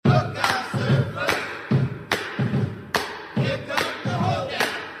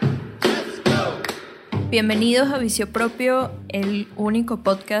Bienvenidos a Vicio Propio, el único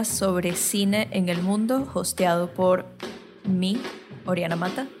podcast sobre cine en el mundo, hosteado por mí, Oriana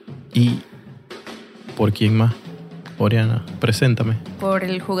Mata. ¿Y por quién más? Oriana, preséntame. Por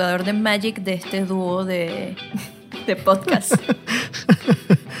el jugador de Magic de este dúo de podcast.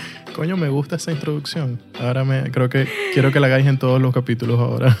 Coño, me gusta esa introducción. Ahora quiero que la hagáis en todos los capítulos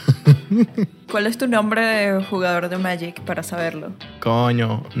ahora. ¿Cuál es tu nombre de jugador de Magic para saberlo?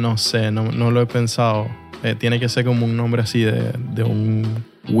 Coño, no sé, no lo he pensado. Tiene que ser como un nombre así de un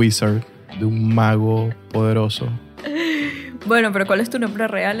wizard, de un mago poderoso. Bueno, pero ¿cuál es tu nombre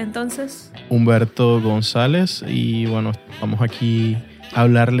real entonces? Humberto González. Y bueno, vamos aquí a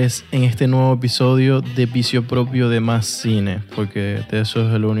hablarles en este nuevo episodio de Vicio Propio de Más Cine, porque de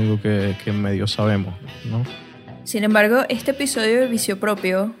eso es lo único que medio sabemos, ¿no? Sin embargo, este episodio de Vicio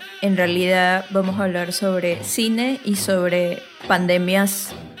Propio, en realidad vamos a hablar sobre cine y sobre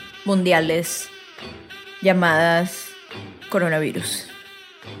pandemias mundiales llamadas coronavirus.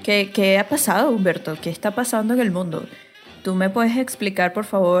 ¿Qué ha pasado, Humberto? ¿Qué está pasando en el mundo? ¿Tú me puedes explicar, por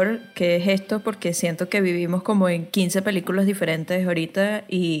favor, qué es esto? Porque siento que vivimos como en 15 películas diferentes ahorita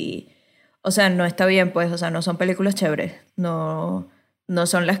y, o sea, no está bien, pues, o sea, no son películas chéveres. No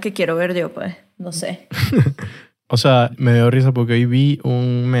son las que quiero ver yo, pues, no sé. O sea, me dio risa porque hoy vi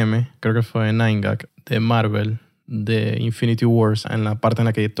un meme, creo que fue en 9gag, de Marvel, de Infinity Wars, en la parte en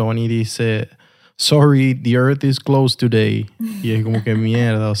la que Tony dice, sorry, the earth is closed today. Y es como que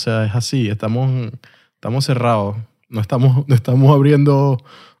mierda, o sea, es así, estamos cerrados. No estamos abriendo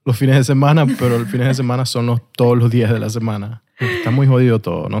los fines de semana, pero los fines de semana son todos los días de la semana. Está muy jodido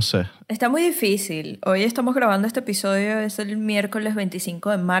todo, no sé. Está muy difícil. Hoy estamos grabando este episodio, es el miércoles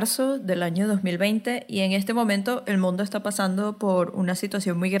 25 de marzo del año 2020 y en este momento el mundo está pasando por una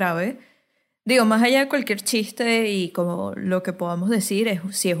situación muy grave. Digo, más allá de cualquier chiste y como lo que podamos decir,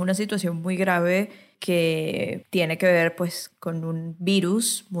 sí es una situación muy grave que tiene que ver pues con un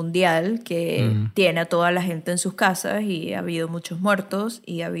virus mundial que tiene a toda la gente en sus casas y ha habido muchos muertos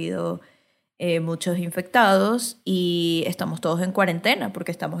y ha habido muchos infectados y estamos todos en cuarentena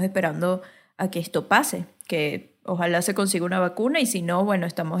porque estamos esperando a que esto pase, que ojalá se consiga una vacuna y si no, bueno,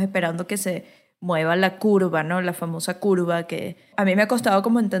 estamos esperando que se mueva la curva, ¿no? La famosa curva que a mí me ha costado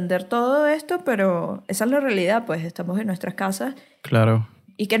como entender todo esto, pero esa es la realidad, pues estamos en nuestras casas. Claro.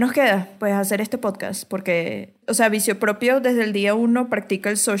 ¿Y qué nos queda? Pues hacer este podcast, porque, o sea, Vicio Propio desde el día 1 practica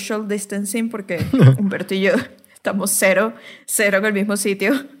el social distancing porque Humberto y yo estamos cero en el mismo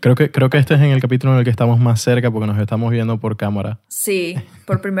sitio. Creo que este es en el capítulo en el que estamos más cerca porque nos estamos viendo por cámara. Sí,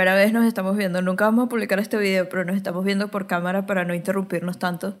 por primera vez nos estamos viendo. Nunca vamos a publicar este video, pero nos estamos viendo por cámara para no interrumpirnos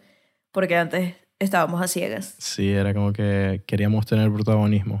tanto, porque antes estábamos a ciegas. Sí, era como que queríamos tener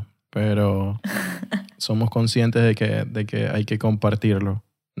protagonismo, pero somos conscientes de que hay que compartirlo.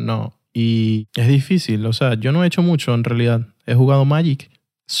 No, y es difícil, o sea, yo no he hecho mucho en realidad. He jugado Magic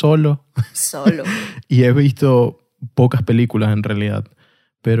solo. Y he visto pocas películas en realidad.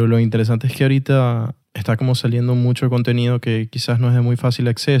 Pero lo interesante es que ahorita está como saliendo mucho contenido que quizás no es de muy fácil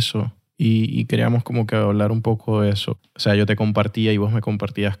acceso. Y queríamos como que hablar un poco de eso. O sea, yo te compartía y vos me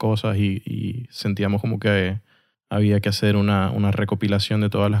compartías cosas y sentíamos como que había que hacer una recopilación de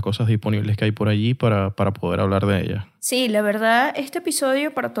todas las cosas disponibles que hay por allí para poder hablar de ellas. Sí, la verdad, este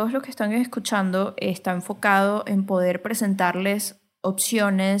episodio, para todos los que están escuchando, está enfocado en poder presentarles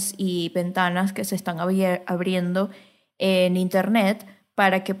opciones y ventanas que se están abriendo en Internet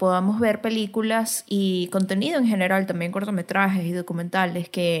para que podamos ver películas y contenido en general, también cortometrajes y documentales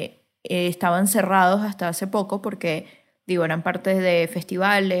que estaban cerrados hasta hace poco porque digo, eran parte de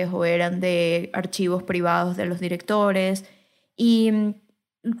festivales o eran de archivos privados de los directores. Y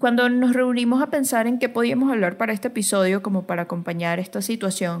cuando nos reunimos a pensar en qué podíamos hablar para este episodio, como para acompañar esta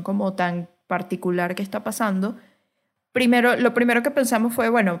situación como tan particular que está pasando, lo primero que pensamos fue,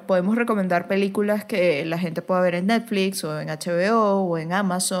 bueno, podemos recomendar películas que la gente pueda ver en Netflix o en HBO o en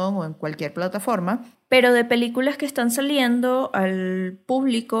Amazon o en cualquier plataforma, pero de películas que están saliendo al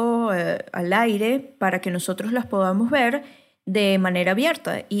público, al aire, para que nosotros las podamos ver de manera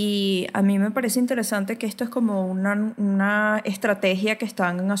abierta. Y a mí me parece interesante que esto es como una estrategia que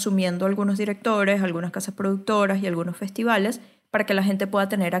están asumiendo algunos directores, algunas casas productoras y algunos festivales para que la gente pueda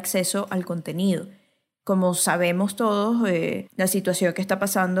tener acceso al contenido. Como sabemos todos, la situación que está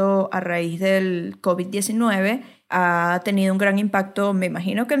pasando a raíz del COVID-19 ha tenido un gran impacto, me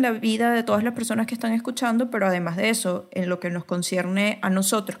imagino que en la vida de todas las personas que están escuchando, pero además de eso, en lo que nos concierne a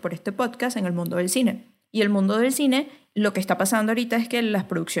nosotros por este podcast, en el mundo del cine. Y el mundo del cine, lo que está pasando ahorita es que las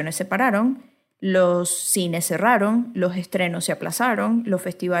producciones se pararon, los cines cerraron, los estrenos se aplazaron, los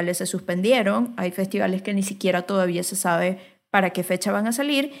festivales se suspendieron, hay festivales que ni siquiera todavía se sabe para qué fecha van a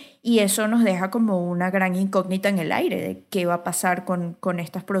salir, y eso nos deja como una gran incógnita en el aire de qué va a pasar con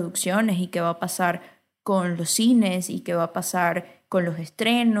estas producciones y qué va a pasar con los cines y qué va a pasar con los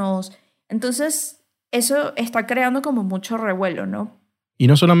estrenos. Entonces, eso está creando como mucho revuelo, ¿no? Y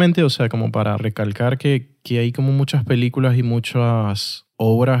no solamente, o sea, como para recalcar que hay como muchas películas y muchas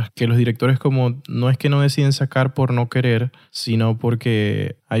obras que los directores como no es que no deciden sacar por no querer, sino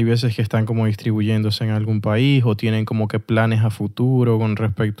porque hay veces que están como distribuyéndose en algún país o tienen como que planes a futuro con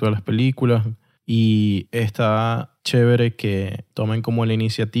respecto a las películas. Y está chévere que tomen como la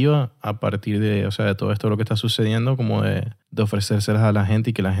iniciativa a partir de, o sea, de todo esto lo que está sucediendo, como de ofrecérselas a la gente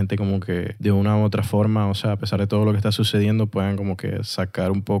y que la gente como que de una u otra forma, o sea, a pesar de todo lo que está sucediendo, puedan como que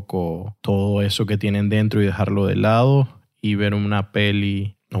sacar un poco todo eso que tienen dentro y dejarlo de lado y ver una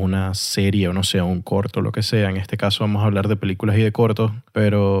peli o una serie o no sé, un corto, lo que sea. En este caso vamos a hablar de películas y de cortos,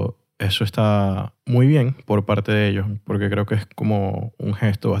 pero eso está muy bien por parte de ellos porque creo que es como un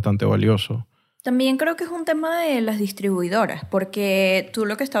gesto bastante valioso. También creo que es un tema de las distribuidoras, porque tú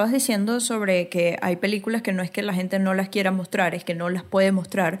lo que estabas diciendo sobre que hay películas que no es que la gente no las quiera mostrar, es que no las puede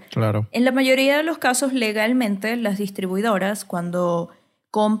mostrar. Claro. En la mayoría de los casos, legalmente, las distribuidoras, cuando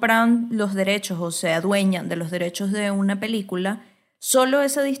compran los derechos o se adueñan de los derechos de una película, solo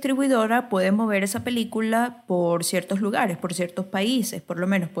esa distribuidora puede mover esa película por ciertos lugares, por ciertos países. Por lo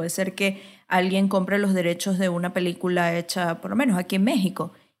menos puede ser que alguien compre los derechos de una película hecha, por lo menos aquí en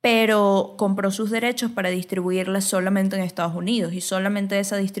México, pero compró sus derechos para distribuirla solamente en Estados Unidos y solamente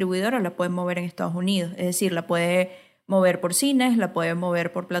esa distribuidora la puede mover en Estados Unidos. Es decir, la puede mover por cines, la puede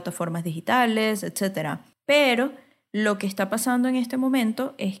mover por plataformas digitales, etc. Pero lo que está pasando en este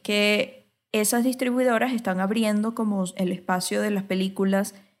momento es que esas distribuidoras están abriendo como el espacio de las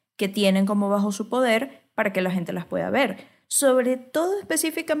películas que tienen como bajo su poder para que la gente las pueda ver. Sobre todo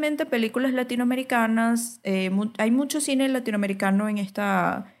específicamente películas latinoamericanas. Hay mucho cine latinoamericano en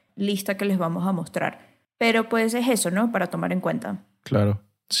esta lista que les vamos a mostrar. Pero pues es eso, ¿no? Para tomar en cuenta. Claro.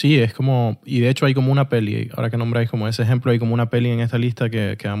 Sí, es como, y de hecho hay como una peli, ahora que nombráis como ese ejemplo, hay como una peli en esta lista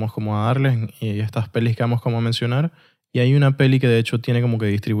que vamos como a darles, y estas pelis que vamos como a mencionar, y hay una peli que de hecho tiene como que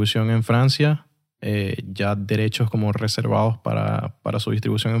distribución en Francia, ya derechos como reservados para su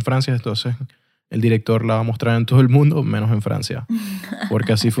distribución en Francia, entonces el director la va a mostrar en todo el mundo, menos en Francia,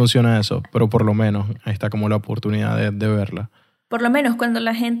 porque así funciona eso, pero por lo menos ahí está como la oportunidad de verla. Por lo menos cuando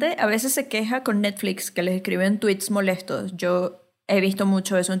la gente a veces se queja con Netflix, que les escriben tweets molestos, yo he visto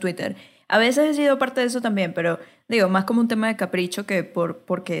mucho eso en Twitter. A veces he sido parte de eso también, pero digo, más como un tema de capricho que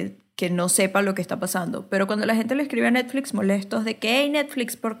porque que no sepa lo que está pasando. Pero cuando la gente le escribe a Netflix molestos de que, hey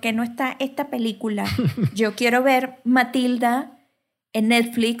Netflix, ¿por qué no está esta película? Yo quiero ver Matilda en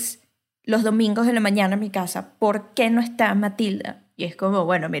Netflix los domingos de la mañana en mi casa. ¿Por qué no está Matilda? Y es como,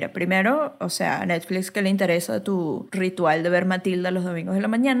 bueno, mira, primero, o sea, a Netflix que le interesa tu ritual de ver Matilda los domingos de la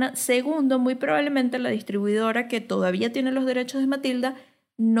mañana. Segundo, muy probablemente la distribuidora que todavía tiene los derechos de Matilda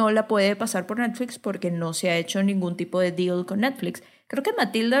no la puede pasar por Netflix porque no se ha hecho ningún tipo de deal con Netflix. Creo que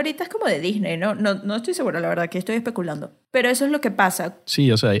Matilda ahorita es como de Disney, ¿no? No estoy segura, la verdad, que estoy especulando. Pero eso es lo que pasa.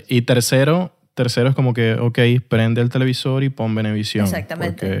 Sí, o sea, y tercero es como que, ok, prende el televisor y pon Venevisión.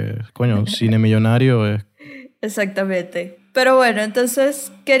 Exactamente. Porque, coño, cine millonario es... Exactamente. Pero bueno,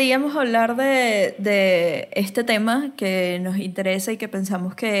 entonces queríamos hablar de este tema que nos interesa y que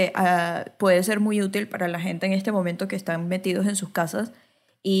pensamos que puede ser muy útil para la gente en este momento que están metidos en sus casas.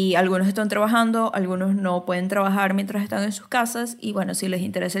 Y algunos están trabajando, algunos no pueden trabajar mientras están en sus casas. Y bueno, si les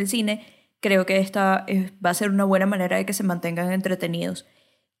interesa el cine, creo que esta va a ser una buena manera de que se mantengan entretenidos.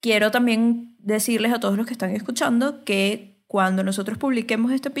 Quiero también decirles a todos los que están escuchando que cuando nosotros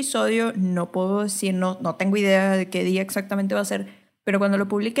publiquemos este episodio, no puedo decir, no tengo idea de qué día exactamente va a ser, pero cuando lo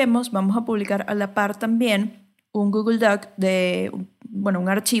publiquemos, vamos a publicar a la par también un Google Doc un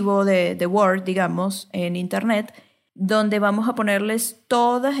archivo de Word, digamos, en Internet, donde vamos a ponerles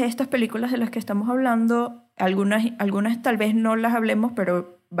todas estas películas de las que estamos hablando. Algunas tal vez no las hablemos,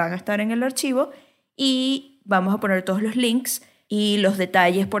 pero van a estar en el archivo, y vamos a poner todos los links y los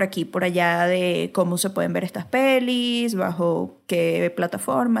detalles por aquí, por allá de cómo se pueden ver estas pelis, bajo qué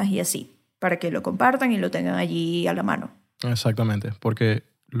plataformas y así, para que lo compartan y lo tengan allí a la mano. Exactamente, porque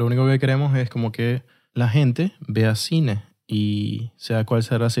lo único que queremos es como que la gente vea cine y sea cual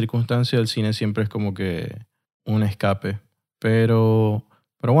sea la circunstancia, el cine siempre es como que un escape. Pero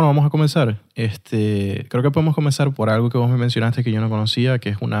bueno, vamos a comenzar. Creo que podemos comenzar por algo que vos me mencionaste que yo no conocía, que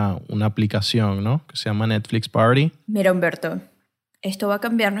es una aplicación, ¿no? Que se llama Netflix Party. Mira, Humberto, esto va a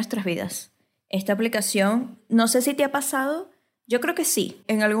cambiar nuestras vidas. Esta aplicación, no sé si te ha pasado, yo creo que sí.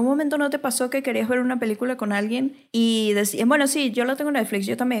 ¿En algún momento no te pasó que querías ver una película con alguien y decías, bueno, sí, yo la tengo en Netflix,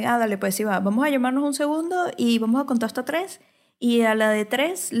 yo también, dale, pues sí va, vamos a llamarnos un segundo y vamos a contar hasta 3? y a la de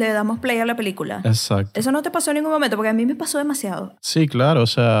 3 le damos play a la película. Exacto. Eso no te pasó en ningún momento, porque a mí me pasó demasiado. Sí, claro, o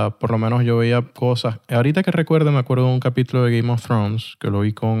sea, por lo menos yo veía cosas. Ahorita que recuerdo, me acuerdo de un capítulo de Game of Thrones que lo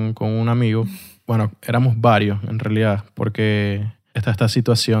vi con un amigo. Bueno, éramos varios en realidad, porque está esta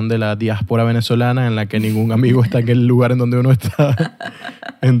situación de la diáspora venezolana en la que ningún amigo está en el lugar en donde uno está.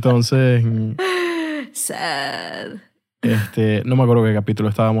 Entonces, Sad. no me acuerdo qué capítulo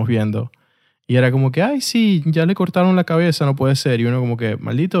estábamos viendo. Y era como que, ay, sí, ya le cortaron la cabeza, no puede ser. Y uno como que,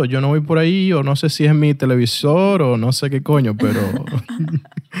 maldito, yo no voy por ahí, o no sé si es mi televisor, o no sé qué coño, pero...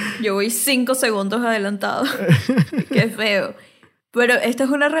 Yo voy 5 segundos adelantado. Qué feo. Pero esta es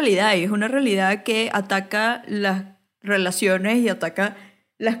una realidad, y es una realidad que ataca las relaciones y ataca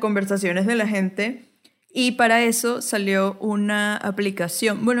las conversaciones de la gente. Y para eso salió una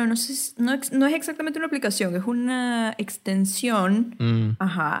aplicación. Bueno, no sé, no es exactamente una aplicación, es una extensión.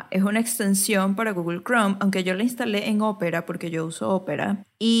 Ajá, es una extensión para Google Chrome, aunque yo la instalé en Opera porque yo uso Opera.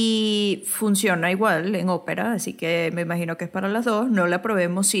 Y funciona igual en Opera, así que me imagino que es para las dos. No la probé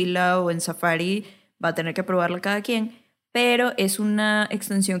en Mozilla o en Safari, va a tener que probarla cada quien. Pero es una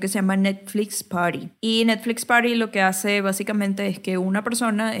extensión que se llama Netflix Party. Y Netflix Party lo que hace básicamente es que una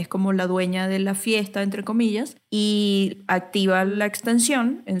persona es como la dueña de la fiesta, entre comillas, y activa la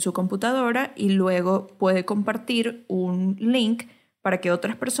extensión en su computadora y luego puede compartir un link para que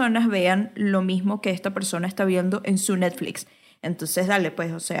otras personas vean lo mismo que esta persona está viendo en su Netflix. Entonces, dale,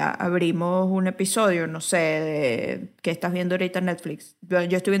 pues, o sea, abrimos un episodio, no sé, de ¿qué estás viendo ahorita en Netflix? Yo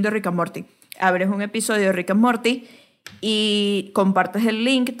estoy viendo Rick and Morty. Abres un episodio de Rick and Morty y compartes el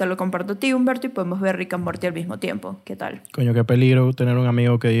link, te lo comparto a ti, Humberto, y podemos ver Rick and Morty al mismo tiempo. ¿Qué tal? Coño, qué peligro tener un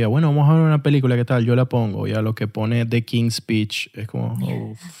amigo que diga, bueno, vamos a ver una película, ¿qué tal? Yo la pongo. Y a lo que pone The King's Speech es como,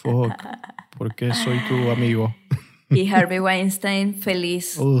 oh, fuck, ¿por qué soy tu amigo? Y Harvey Weinstein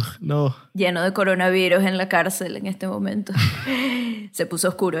feliz, no. lleno de coronavirus en la cárcel en este momento. Se puso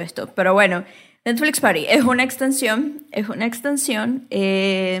oscuro esto. Pero bueno, Netflix Party es una extensión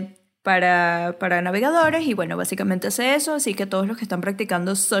para navegadores y bueno, básicamente hace eso, así que todos los que están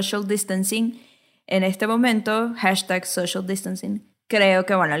practicando social distancing en este momento, #social distancing, creo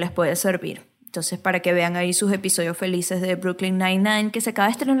que bueno, les puede servir. Entonces, para que vean ahí sus episodios felices de Brooklyn Nine-Nine, que se acaba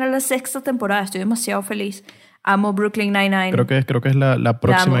de estrenar la 6ª temporada, estoy demasiado feliz. Amo Brooklyn Nine-Nine. Creo que es la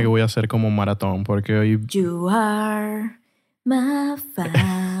próxima que voy a hacer como maratón, porque hoy... You are my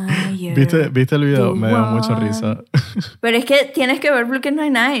fire. ¿Viste el video? Me dio mucha risa. Pero es que tienes que ver Brooklyn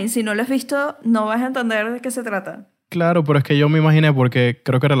Nine-Nine. Si no lo has visto, no vas a entender de qué se trata. Claro, pero es que yo me imaginé porque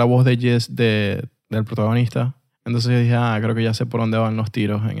creo que era la voz de Jess del protagonista. Entonces yo dije, creo que ya sé por dónde van los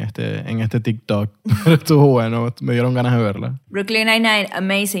tiros en este TikTok. Pero estuvo bueno, me dieron ganas de verla. Brooklyn Nine-Nine,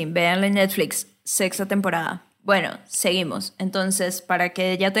 amazing. Véanla en Netflix, 6ª temporada. Bueno, seguimos. Entonces, para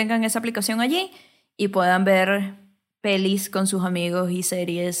que ya tengan esa aplicación allí y puedan ver pelis con sus amigos y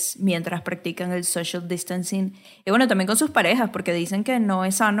series mientras practican el social distancing. Y bueno, también con sus parejas, porque dicen que no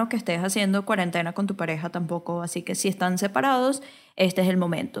es sano que estés haciendo cuarentena con tu pareja tampoco. Así que si están separados, este es el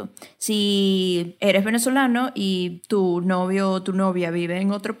momento. Si eres venezolano y tu novio o tu novia vive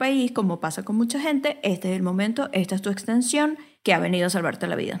en otro país, como pasa con mucha gente, este es el momento, esta es tu extensión que ha venido a salvarte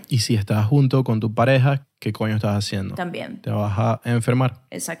la vida. Y si estás junto con tu pareja, ¿qué coño estás haciendo? También. Te vas a enfermar.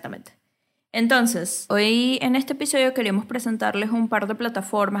 Exactamente. Entonces, hoy en este episodio queremos presentarles un par de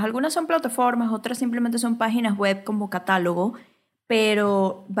plataformas. Algunas son plataformas, otras simplemente son páginas web como catálogo,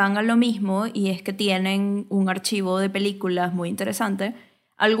 pero van a lo mismo y es que tienen un archivo de películas muy interesante.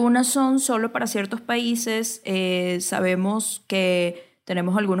 Algunas son solo para ciertos países. Sabemos que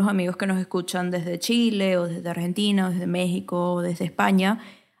tenemos algunos amigos que nos escuchan desde Chile o desde Argentina o desde México o desde España.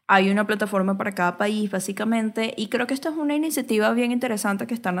 Hay una plataforma para cada país, básicamente, y creo que esta es una iniciativa bien interesante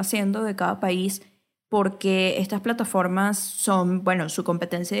que están haciendo de cada país, porque estas plataformas son, bueno, su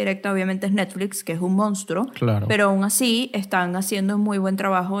competencia directa obviamente es Netflix, que es un monstruo, claro, pero aún así están haciendo un muy buen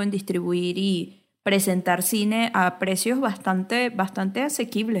trabajo en distribuir y presentar cine a precios bastante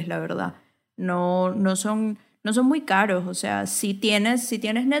asequibles, la verdad. No son muy caros, o sea, si tienes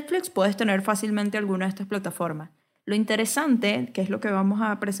Netflix, puedes tener fácilmente alguna de estas plataformas. Lo interesante, que es lo que vamos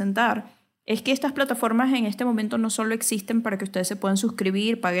a presentar, es que estas plataformas en este momento no solo existen para que ustedes se puedan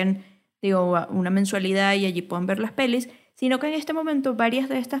suscribir, paguen una mensualidad y allí puedan ver las pelis, sino que en este momento varias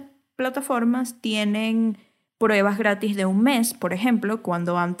de estas plataformas tienen pruebas gratis de un mes, por ejemplo,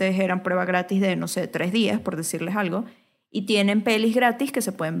 cuando antes eran pruebas gratis de, no sé, 3 días, por decirles algo, y tienen pelis gratis que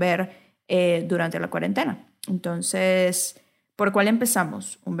se pueden ver durante la cuarentena. Entonces, ¿por cuál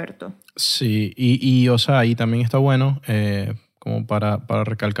empezamos, Humberto? Sí, y o sea, y también está bueno como para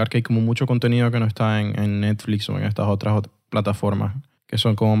recalcar que hay como mucho contenido que no está en Netflix o en estas otras plataformas que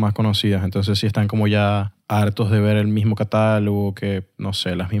son como más conocidas. Entonces si están como ya hartos de ver el mismo catálogo, que no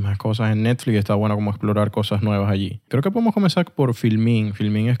sé, las mismas cosas en Netflix, está bueno como explorar cosas nuevas allí. Creo que podemos comenzar por Filmin.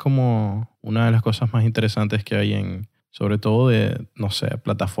 Filmin es como una de las cosas más interesantes que hay en, sobre todo de, no sé,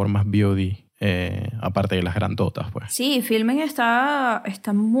 plataformas VOD. Aparte de las grandotas, pues. Sí, Filmin está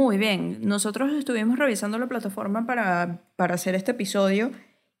muy bien. Nosotros estuvimos revisando la plataforma para hacer este episodio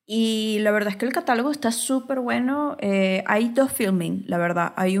y la verdad es que el catálogo está súper bueno. Hay dos Filmin, la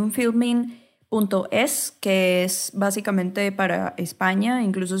verdad. Hay un Filmin.es que es básicamente para España.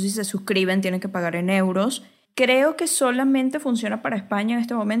 Incluso si se suscriben tienen que pagar en euros. Creo que solamente funciona para España en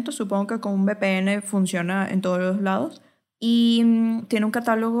este momento. Supongo que con un VPN funciona en todos los lados. Y tiene un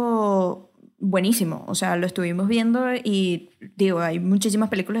catálogo buenísimo. O sea, lo estuvimos viendo y digo, hay muchísimas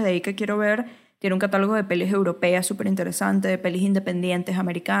películas de ahí que quiero ver. Tiene un catálogo de pelis europeas súper interesante, de pelis independientes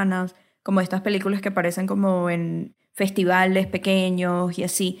americanas, como estas películas que aparecen como en festivales pequeños y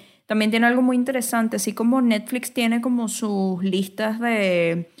así. También tiene algo muy interesante, así como Netflix tiene como sus listas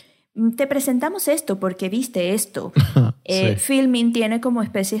de te presentamos esto porque viste esto. Sí. Filmin tiene como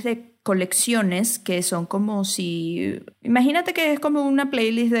especies de colecciones que son como si... Imagínate que es como una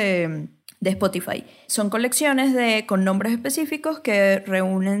playlist de Spotify. Son colecciones con nombres específicos que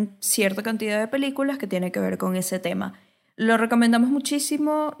reúnen cierta cantidad de películas que tienen que ver con ese tema. Lo recomendamos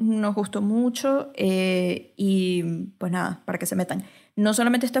muchísimo, nos gustó mucho y pues nada, para que se metan. No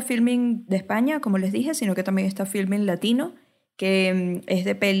solamente está Filmin de España, como les dije, sino que también está Filmin latino, que es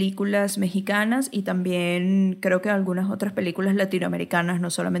de películas mexicanas y también creo que algunas otras películas latinoamericanas,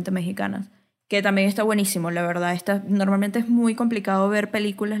 no solamente mexicanas, que también está buenísimo, la verdad. Normalmente es muy complicado ver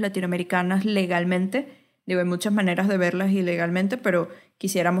películas latinoamericanas legalmente. Digo, hay muchas maneras de verlas ilegalmente, pero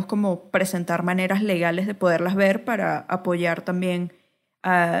quisiéramos como presentar maneras legales de poderlas ver para apoyar también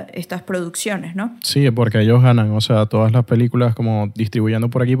a estas producciones, ¿no? Sí, porque ellos ganan, o sea, todas las películas como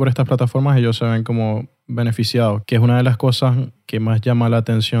distribuyendo por aquí, por estas plataformas, ellos se ven como beneficiados, que es una de las cosas que más llama la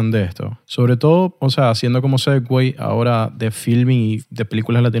atención de esto. Sobre todo, o sea, haciendo como segue ahora de filming y de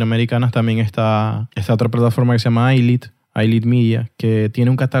películas latinoamericanas, también está esta otra plataforma que se llama iLead Media, que tiene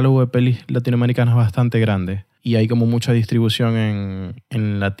un catálogo de pelis latinoamericanas bastante grande. Y hay como mucha distribución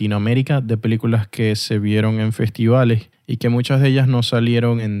en Latinoamérica de películas que se vieron en festivales y que muchas de ellas no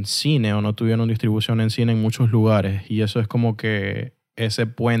salieron en cine o no tuvieron distribución en cine en muchos lugares. Y eso es como que ese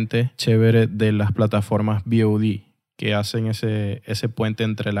puente chévere de las plataformas VOD que hacen ese puente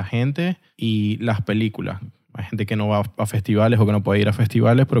entre la gente y las películas. Hay gente que no va a festivales o que no puede ir a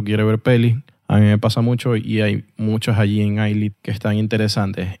festivales pero quiere ver pelis. A mí me pasa mucho y hay muchos allí en iLead que están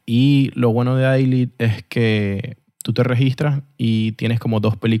interesantes. Y lo bueno de iLead es que tú te registras y tienes como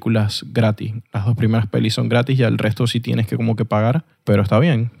 2 películas gratis. Las 2 primeras pelis son gratis y el resto sí tienes que como que pagar. Pero está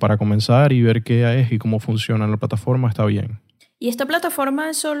bien, para comenzar y ver qué es y cómo funciona la plataforma está bien. ¿Y esta plataforma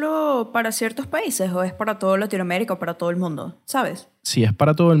es solo para ciertos países o es para todo Latinoamérica o para todo el mundo? ¿Sabes? Sí, es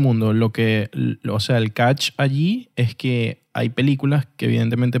para todo el mundo. O sea, el catch allí es que hay películas que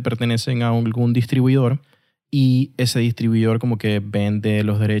evidentemente pertenecen a algún distribuidor y ese distribuidor como que vende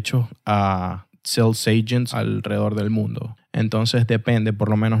los derechos a sales agents alrededor del mundo. Entonces depende, por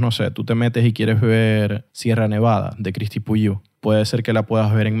lo menos, no sé, tú te metes y quieres ver Sierra Nevada de Cristi Puiu. Puede ser que la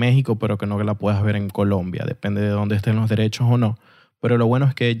puedas ver en México, pero que no la puedas ver en Colombia. Depende de dónde estén los derechos o no. Pero lo bueno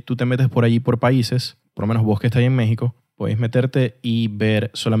es que tú te metes por allí por países, por lo menos vos que estás en México, puedes meterte y ver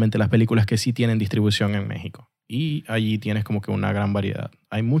solamente las películas que sí tienen distribución en México. Y allí tienes como que una gran variedad.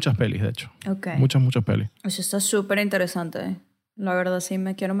 Hay muchas pelis, de hecho. Okay. Muchas pelis. Eso está súper interesante. La verdad sí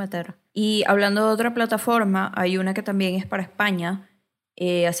me quiero meter. Y hablando de otra plataforma, hay una que también es para España,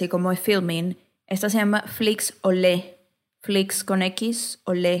 así como es Filmin. Esta se llama Flix Olé. Flix con X,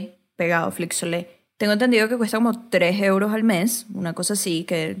 Olé, pegado, Flix Olé. Tengo entendido que cuesta como 3 euros al mes, una cosa así,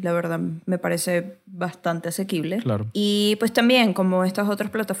 que la verdad me parece bastante asequible. Claro. Y pues también, como estas otras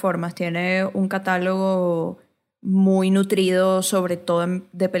plataformas, tiene un catálogo muy nutrido, sobre todo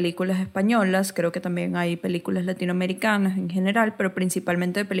de películas españolas. Creo que también hay películas latinoamericanas en general, pero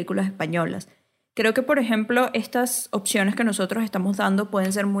principalmente de películas españolas. Creo que, por ejemplo, estas opciones que nosotros estamos dando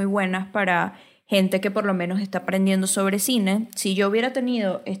pueden ser muy buenas para gente que por lo menos está aprendiendo sobre cine. Si yo hubiera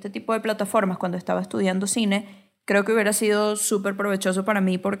tenido este tipo de plataformas cuando estaba estudiando cine, creo que hubiera sido súper provechoso para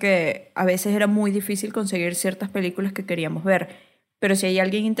mí porque a veces era muy difícil conseguir ciertas películas que queríamos ver. Pero si hay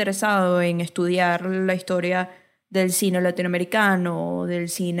alguien interesado en estudiar la historia del cine latinoamericano, o del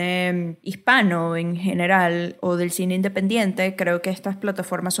cine hispano en general, o del cine independiente, creo que estas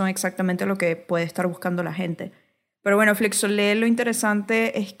plataformas son exactamente lo que puede estar buscando la gente. Pero bueno, Flixolé, lo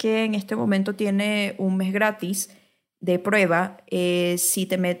interesante es que en este momento tiene un mes gratis de prueba. Si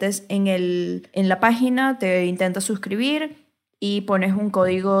te metes en la página, te intentas suscribir y pones un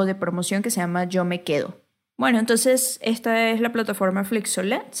código de promoción que se llama Yo Me Quedo. Bueno, entonces esta es la plataforma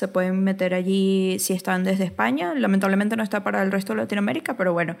Flixolet. Se pueden meter allí si están desde España. Lamentablemente no está para el resto de Latinoamérica,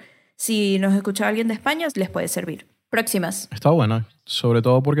 pero bueno, si nos escucha alguien de España, les puede servir. Próximas. Está buena, sobre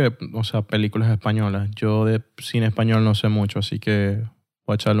todo porque, o sea, películas españolas. Yo de cine español no sé mucho, así que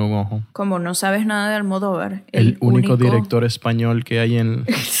voy a echarle un ojo. Como no sabes nada de Almodóvar. El único director español que hay en...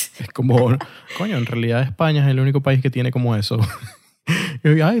 Es como... Coño, en realidad España es el único país que tiene como eso.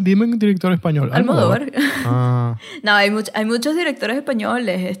 Ay, dime un director español. Almodóvar. Ah. No, hay muchos directores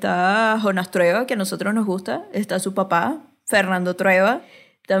españoles. Está Jonás Trueba, que a nosotros nos gusta. Está su papá, Fernando Trueba.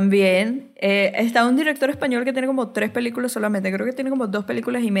 También está un director español que tiene como 3 películas solamente. Creo que tiene como 2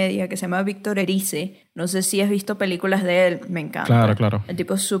 películas y media, que se llama Víctor Erice. No sé si has visto películas de él. Me encanta. Claro, claro. El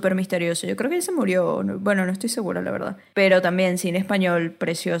tipo es súper misterioso. Yo creo que él se murió. Bueno, no estoy segura, la verdad. Pero también cine español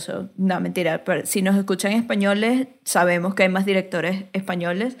precioso. No, mentira. Pero si nos escuchan españoles, sabemos que hay más directores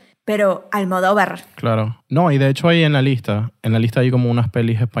españoles. Pero Almodóvar. Claro. No, y de hecho ahí en la lista hay como unas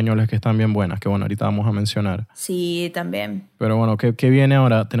pelis españolas que están bien buenas, que bueno, ahorita vamos a mencionar. Sí, también. Pero bueno, ¿qué viene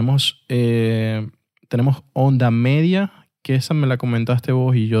ahora? Tenemos Onda Media, que esa me la comentaste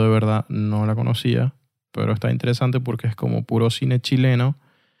vos y yo de verdad no la conocía, pero está interesante porque es como puro cine chileno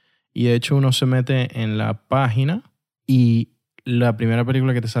y de hecho uno se mete en la página y la primera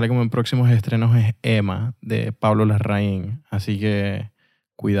película que te sale como en próximos estrenos es Emma, de Pablo Larraín, así que...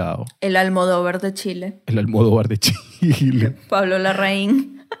 Cuidado. El Almodóvar de Chile. El Almodóvar de Chile. Pablo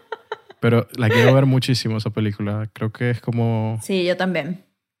Larraín. Pero la quiero ver muchísimo esa película. Creo que es como... Sí, yo también.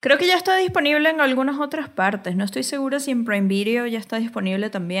 Creo que ya está disponible en algunas otras partes. No estoy segura si en Prime Video ya está disponible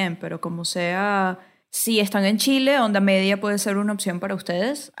también, pero como sea, si están en Chile, Onda Media puede ser una opción para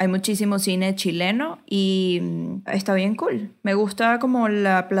ustedes. Hay muchísimo cine chileno y está bien cool. Me gusta como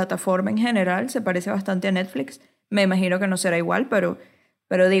la plataforma en general. Se parece bastante a Netflix. Me imagino que no será igual, pero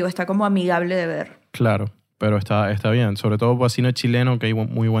digo, está como amigable de ver. Claro, pero está bien. Sobre todo para cine chileno, que hay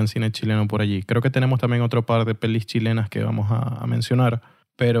muy buen cine chileno por allí. Creo que tenemos también otro par de pelis chilenas que vamos a mencionar.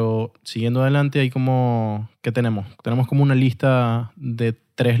 Pero siguiendo adelante hay como... ¿Qué tenemos? Tenemos como una lista de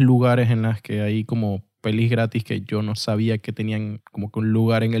 3 lugares en las que hay como pelis gratis que yo no sabía que tenían como que un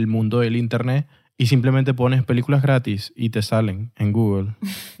lugar en el mundo del internet. Y simplemente pones películas gratis y te salen en Google.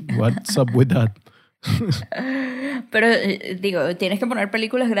 What's up with that? Pero digo, tienes que poner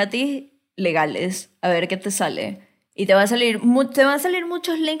películas gratis legales, a ver qué te sale. Y te van a salir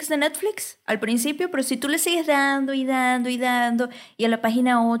muchos links de Netflix al principio, pero si tú le sigues dando y dando y dando, y a la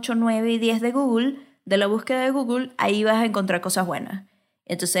página 8, 9 y 10 de Google, de la búsqueda de Google, ahí vas a encontrar cosas buenas.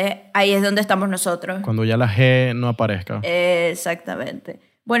 Entonces, ahí es donde estamos nosotros. Cuando ya la G no aparezca. Exactamente.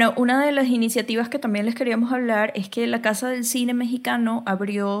 Bueno, una de las iniciativas que también les queríamos hablar es que la Casa del Cine Mexicano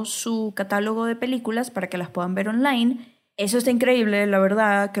abrió su catálogo de películas para que las puedan ver online. Eso está increíble, la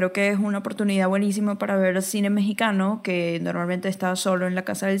verdad. Creo que es una oportunidad buenísima para ver cine mexicano, que normalmente está solo en la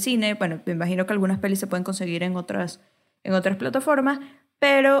Casa del Cine. Bueno, me imagino que algunas pelis se pueden conseguir en otras plataformas,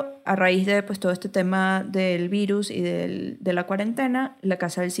 pero a raíz de pues, todo este tema del virus y de la cuarentena, la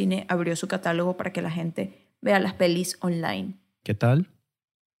Casa del Cine abrió su catálogo para que la gente vea las pelis online. ¿Qué tal?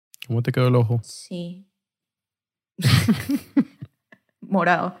 ¿Cómo te quedó el ojo? Sí.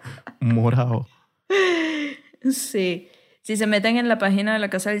 Morado. Morado. Sí. Si se meten en la página de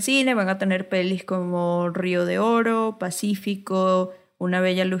la Casa del Cine, van a tener pelis como Río de Oro, Pacífico, Una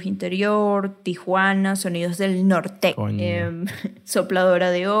bella luz interior, Tijuana, Sonidos del Norte, Sopladora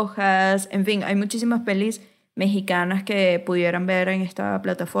de hojas, en fin, hay muchísimas pelis mexicanas que pudieran ver en esta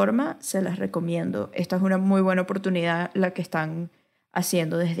plataforma. Se las recomiendo. Esta es una muy buena oportunidad la que están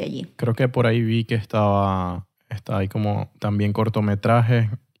haciendo desde allí. Creo que por ahí vi que está ahí como también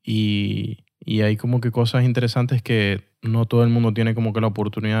cortometrajes y hay como que cosas interesantes que no todo el mundo tiene como que la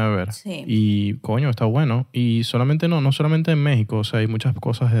oportunidad de ver. Sí. Y coño, está bueno. Y solamente no solamente en México, o sea, hay muchas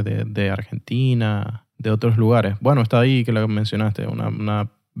cosas de Argentina, de otros lugares. Bueno, está ahí que la mencionaste,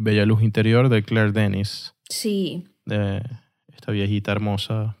 una bella luz interior de Claire Denis. Sí. De esta viejita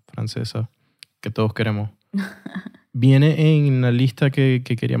hermosa francesa que todos queremos. Viene en la lista que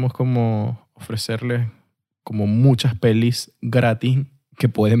queríamos como ofrecerles como muchas pelis gratis que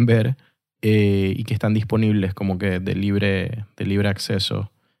pueden ver y que están disponibles como que de libre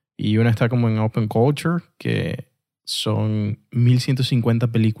acceso. Y una está como en Open Culture, que son 1150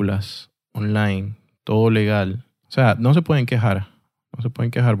 películas online, todo legal. O sea, no se pueden quejar. No se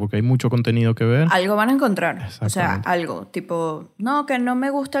pueden quejar porque hay mucho contenido que ver. Algo van a encontrar. O sea, algo. Tipo, no, que no me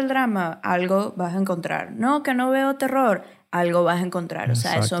gusta el drama. Algo vas a encontrar. No, que no veo terror. Algo vas a encontrar. O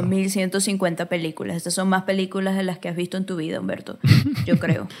sea, son 1150 películas. Estas son más películas de las que has visto en tu vida, Humberto. Yo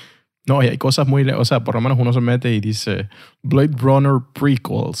creo. No, y hay cosas muy... O sea, por lo menos uno se mete y dice Blade Runner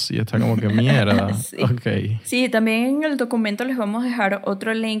prequels y está como que mierda. Sí. Ok. Sí, también en el documento les vamos a dejar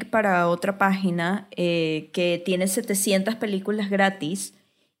otro link para otra página que tiene 700 películas gratis.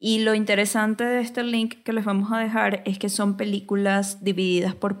 Y lo interesante de este link que les vamos a dejar es que son películas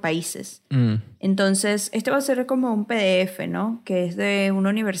divididas por países. Entonces, este va a ser como un PDF, ¿no? Que es de una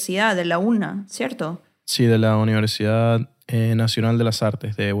universidad, de la UNA, ¿cierto? Sí, de la Universidad Nacional de las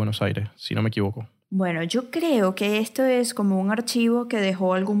Artes de Buenos Aires, si no me equivoco. Bueno, yo creo que esto es como un archivo que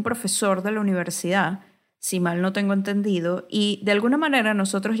dejó algún profesor de la universidad, si mal no tengo entendido, y de alguna manera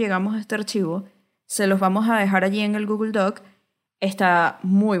nosotros llegamos a este archivo, se los vamos a dejar allí en el Google Doc. Está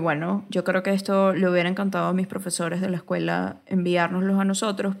muy bueno. Yo creo que esto le hubiera encantado a mis profesores de la escuela enviárnoslos a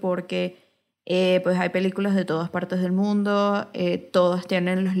nosotros porque pues hay películas de todas partes del mundo, todas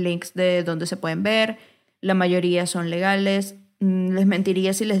tienen los links de dónde se pueden ver, la mayoría son legales. Les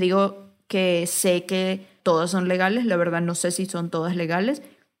mentiría si les digo que sé que todas son legales, la verdad no sé si son todas legales,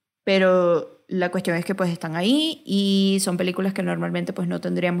 pero la cuestión es que pues están ahí y son películas que normalmente pues no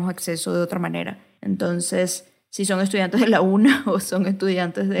tendríamos acceso de otra manera. Entonces, si son estudiantes de la UNA o son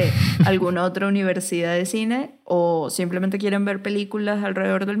estudiantes de alguna otra universidad de cine o simplemente quieren ver películas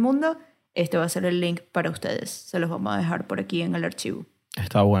alrededor del mundo, este va a ser el link para ustedes. Se los vamos a dejar por aquí en el archivo.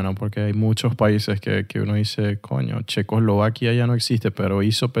 Está bueno porque hay muchos países que uno dice, coño, Checoslovaquia ya no existe, pero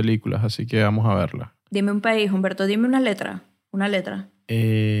hizo películas, así que vamos a verla. Dime un país, Humberto, dime una letra. Una letra.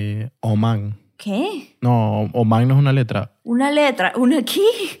 Oman. ¿Qué? No, Oman no es una letra. ¿Una letra? ¿Una qué?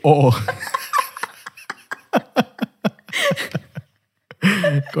 Oh.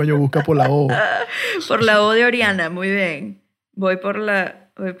 Coño, busca por la O. Por la O de Oriana, muy bien. Voy por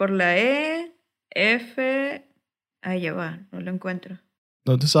la E, F... Ay, ya va, no lo encuentro.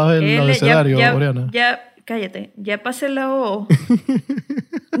 ¿No te sabes el L, abecedario, Oriana? Ya, cállate. Ya pasé la O.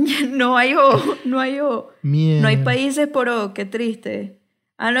 No hay O, no hay O. Mierda. No hay países por O, qué triste.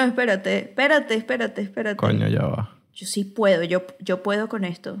 Ah, no, espérate. Coño, ya va. Yo sí puedo, yo puedo con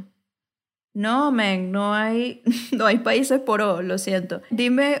esto. No, men, no hay países por O, lo siento.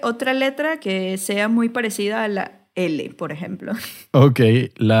 Dime otra letra que sea muy parecida a la L, por ejemplo. Ok,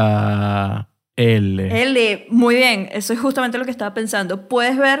 la L. L, muy bien, eso es justamente lo que estaba pensando.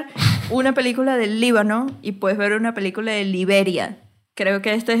 Puedes ver una película del Líbano y puedes ver una película de Liberia. Creo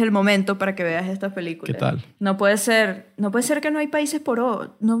que este es el momento para que veas estas películas. ¿Qué tal? No puede ser que no hay países por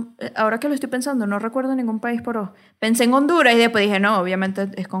O. No, ahora que lo estoy pensando, no recuerdo ningún país por O. Pensé en Honduras y después dije, no, obviamente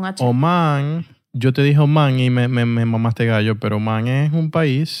es con H. Oman, yo te dije Oman y me mamaste gallo, pero Oman es un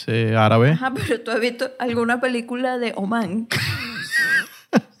país árabe. Ajá, pero tú has visto alguna película de Oman.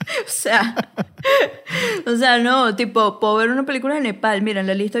 O sea, no, tipo, puedo ver una película de Nepal. Mira, en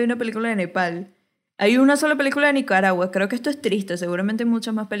la lista hay una película de Nepal. Hay una sola película de Nicaragua. Creo que esto es triste. Seguramente hay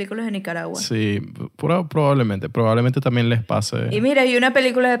muchas más películas de Nicaragua. Sí, probablemente también les pase. Y mira, hay una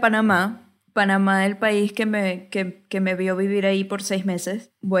película de Panamá. Panamá, el país que me vio vivir ahí por 6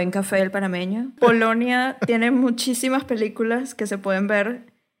 meses. Buen café el panameño. Polonia tiene muchísimas películas que se pueden ver.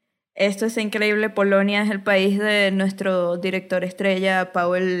 Esto es increíble. Polonia es el país de nuestro director estrella,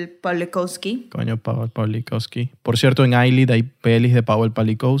 Paweł Pawlikowski. Coño, Paweł Pawlikowski. Por cierto, en iLead hay pelis de Paweł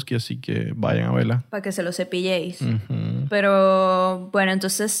Pawlikowski, así que vayan a verla. Para que se lo cepilléis. Uh-huh. Pero bueno,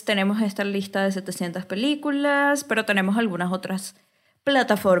 entonces tenemos esta lista de 700 películas, pero tenemos algunas otras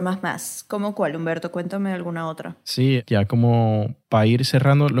plataformas más. ¿Cómo cuál, Humberto? Cuéntame alguna otra. Sí, ya como para ir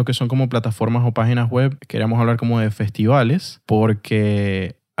cerrando lo que son como plataformas o páginas web, queríamos hablar como de festivales,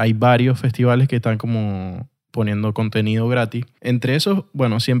 porque hay varios festivales que están como poniendo contenido gratis. Entre esos,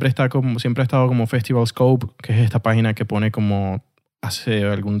 bueno, siempre ha estado como Festival Scope, que es esta página que pone como hace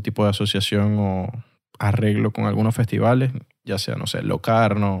algún tipo de asociación o arreglo con algunos festivales, ya sea, no sé,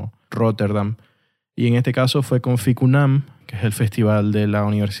 Locarno, Rotterdam. Y en este caso fue con FICUNAM, que es el festival de la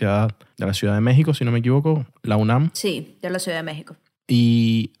Universidad de la Ciudad de México, si no me equivoco, la UNAM. Sí, de la Ciudad de México.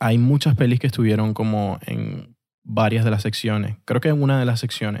 Y hay muchas pelis que estuvieron como en varias de las secciones. Creo que en una de las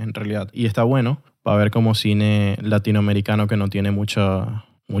secciones, en realidad. Y está bueno para ver como cine latinoamericano que no tiene mucha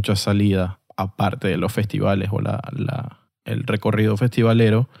salida, aparte de los festivales o el recorrido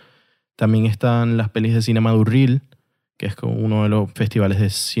festivalero. También están las pelis de Cinema Durril, que es como uno de los festivales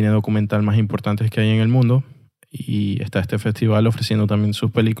de cine documental más importantes que hay en el mundo. Y está este festival ofreciendo también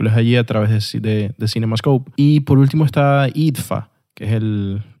sus películas allí a través de CinemaScope. Y por último está IDFA, que es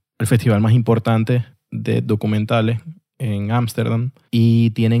el festival más importante de documentales en Ámsterdam.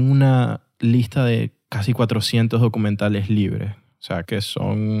 Y tienen una lista de casi 400 documentales libres. O sea, que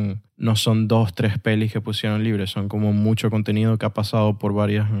no son 2, 3 pelis que pusieron libres, son como mucho contenido que ha pasado por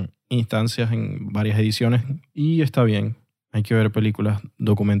varias instancias en varias ediciones y está bien. Hay que ver películas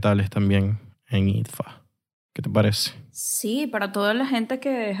documentales también en IDFA. ¿Qué te parece? Sí, para toda la gente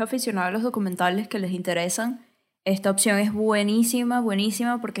que es aficionada a los documentales que les interesan, esta opción es buenísima,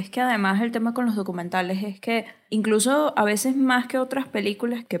 buenísima, porque es que además el tema con los documentales es que incluso a veces más que otras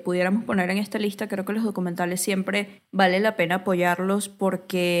películas que pudiéramos poner en esta lista, creo que los documentales siempre vale la pena apoyarlos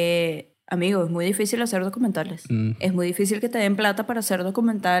porque, amigo, es muy difícil hacer documentales. Es muy difícil que te den plata para hacer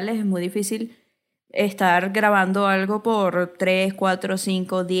documentales, es muy difícil estar grabando algo por 3, 4,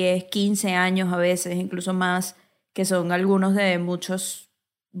 5, 10, 15 años a veces, incluso más, que son algunos de muchos,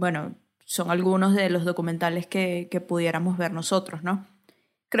 bueno, son algunos de los documentales que pudiéramos ver nosotros, ¿no?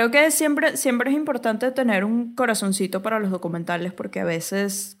 Creo que siempre es importante tener un corazoncito para los documentales porque a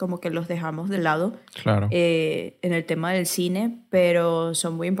veces como que los dejamos de lado Claro. en el tema del cine, pero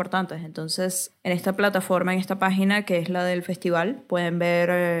son muy importantes. Entonces, en esta plataforma, en esta página que es la del festival, pueden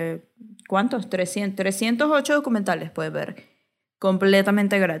ver, ¿cuántos? 308 documentales pueden ver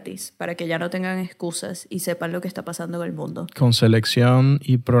completamente gratis para que ya no tengan excusas y sepan lo que está pasando en el mundo. Con selección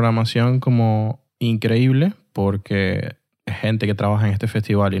y programación como increíble, porque es gente que trabaja en este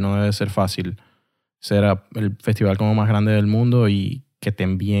festival y no debe ser fácil ser el festival como más grande del mundo y que te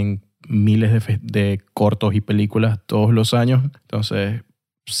envíen miles de cortos y películas todos los años. Entonces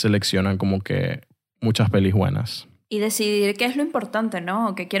seleccionan como que muchas pelis buenas. Y decidir qué es lo importante,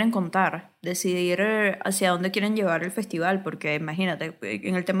 ¿no? ¿Qué quieren contar? Decidir hacia dónde quieren llevar el festival, porque imagínate,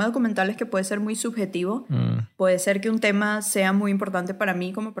 en el tema documentales que puede ser muy subjetivo, puede ser que un tema sea muy importante para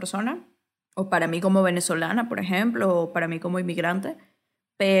mí como persona, o para mí como venezolana, por ejemplo, o para mí como inmigrante,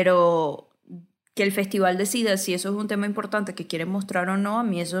 pero que el festival decida si eso es un tema importante que quieren mostrar o no, a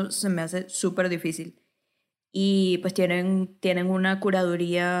mí eso se me hace súper difícil. Y pues tienen una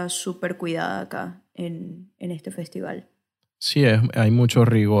curaduría súper cuidada acá en este festival. Sí, hay mucho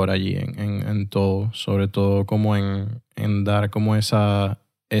rigor allí en todo, sobre todo como en dar como esa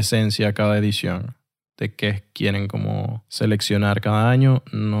esencia a cada edición de qué quieren como seleccionar cada año,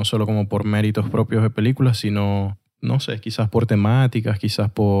 no solo como por méritos propios de películas, sino, no sé, quizás por temáticas, quizás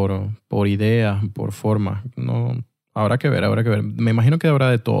por ideas, por formas. No, habrá que ver, habrá que ver. Me imagino que habrá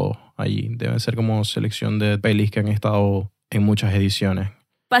de todo allí. Debe ser como selección de pelis que han estado en muchas ediciones.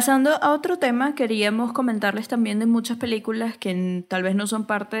 Pasando a otro tema, queríamos comentarles también de muchas películas que tal vez no son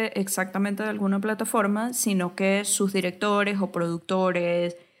parte exactamente de alguna plataforma, sino que sus directores o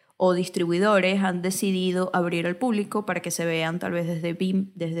productores o distribuidores han decidido abrir al público para que se vean tal vez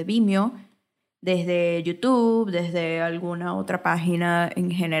desde Vimeo, desde YouTube, desde alguna otra página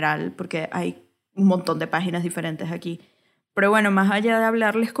en general, porque hay un montón de páginas diferentes aquí. Pero bueno, más allá de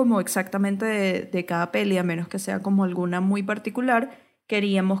hablarles como exactamente de cada peli, a menos que sea como alguna muy particular,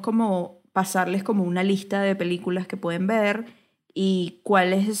 queríamos como pasarles como una lista de películas que pueden ver y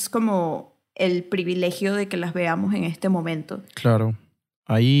cuál es como el privilegio de que las veamos en este momento. Claro.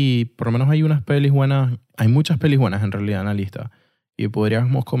 Ahí, por lo menos hay unas pelis buenas, hay muchas pelis buenas en realidad en la lista. Y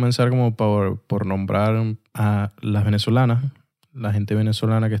podríamos comenzar como por nombrar a las venezolanas, la gente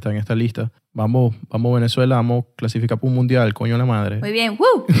venezolana que está en esta lista. Vamos Venezuela, vamos a clasificar para un mundial, coño la madre. Muy bien,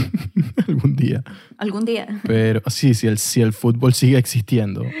 ¡woo! Algún día. Algún día. Pero sí, si el fútbol sigue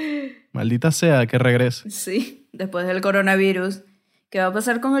existiendo. Maldita sea que regrese. Sí, después del coronavirus. ¿Qué va a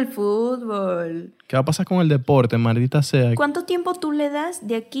pasar con el fútbol? ¿Qué va a pasar con el deporte? Maldita sea. ¿Cuánto tiempo tú le das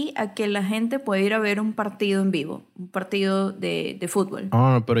de aquí a que la gente pueda ir a ver un partido en vivo? Un partido de fútbol.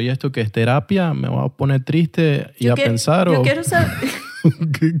 Ah, pero ¿y esto qué es terapia? ¿Me va a poner triste y pensar? Yo quiero saber...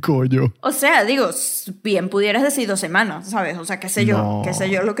 ¿Qué coño? O sea, digo, bien pudieras decir 2 semanas, ¿sabes? O sea, qué sé yo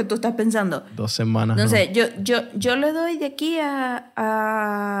lo que tú estás pensando. 2 semanas. No sé, yo le doy de aquí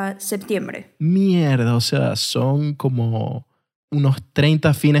a septiembre. Mierda, o sea, son como unos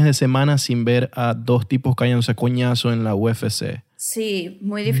 30 fines de semana sin ver a 2 tipos cayéndose coñazo en la UFC. Sí,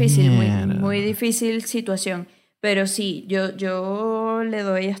 muy difícil, muy difícil situación. Pero sí, yo le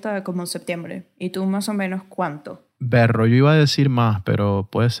doy hasta como septiembre. ¿Y tú más o menos cuánto? Berro, yo iba a decir más, pero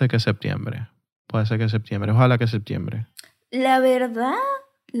puede ser que septiembre. Puede ser que septiembre. Ojalá que septiembre. La verdad,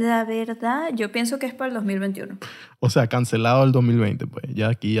 yo pienso que es para el 2021. O sea, cancelado el 2020, pues. Ya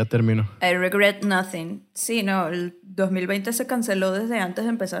aquí ya terminó. I regret nothing. Sí, no, el 2020 se canceló desde antes de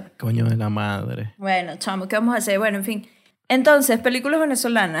empezar. Coño de la madre. Bueno, chamo, ¿qué vamos a hacer? Bueno, en fin. Entonces, películas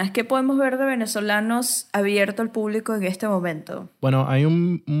venezolanas. ¿Qué podemos ver de venezolanos abierto al público en este momento? Bueno, hay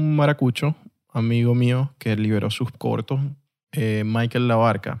un maracucho, amigo mío, que liberó sus cortos, Michael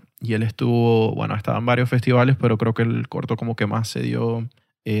Labarca. Y él estaba en varios festivales, pero creo que el corto como que más se dio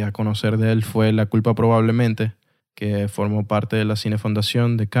a conocer de él fue La culpa probablemente, que formó parte de la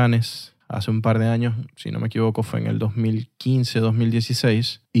Cinefundación de Cannes hace un par de años, si no me equivoco fue en el 2015,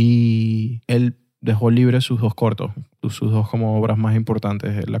 2016. Y él dejó libre sus dos cortos, sus dos como obras más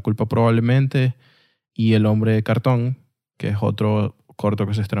importantes, La culpa probablemente y El hombre de cartón, que es otro corto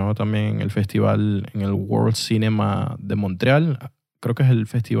que se estrenó también en el festival, en el World Cinema de Montreal. Creo que es el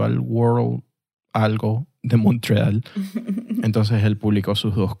festival World algo de Montreal. Entonces él publicó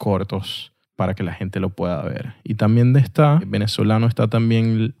sus dos cortos para que la gente lo pueda ver. Y también venezolano, está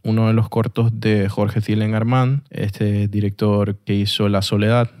también uno de los cortos de Jorge Thielen Armand, este director que hizo La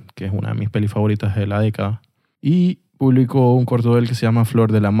Soledad, que es una de mis pelis favoritas de la década. Y publicó un corto de él que se llama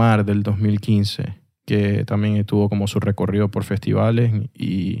Flor de la Mar, del 2015, que también tuvo como su recorrido por festivales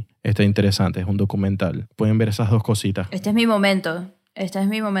y está interesante, es un documental. Pueden ver esas dos cositas. Este es mi momento. Este es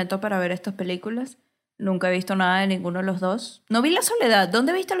mi momento para ver estas películas. Nunca he visto nada de ninguno de los dos. No vi La Soledad.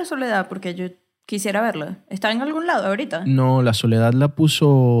 ¿Dónde viste La Soledad? Porque yo quisiera verla. ¿Está en algún lado ahorita? No, La Soledad la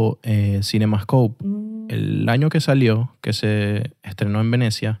puso CinemaScope. El año que salió, que se estrenó en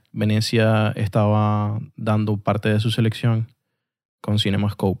Venecia, Venecia estaba dando parte de su selección con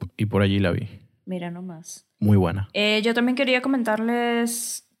CinemaScope y por allí la vi. Mira nomás. Muy buena. Yo también quería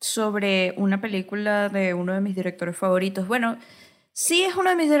comentarles sobre una película de uno de mis directores favoritos. Bueno, sí es uno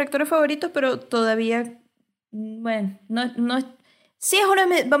de mis directores favoritos, pero todavía, bueno, no es... Sí es uno de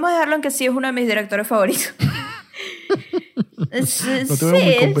mis, vamos a dejarlo en que sí es uno de mis directores favoritos. No te veo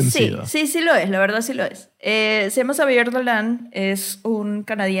muy convencida. Sí lo es, la verdad sí lo es. Se llama Xavier Dolan, es un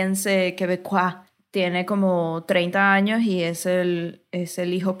canadiense quebecois. Tiene como 30 años y es el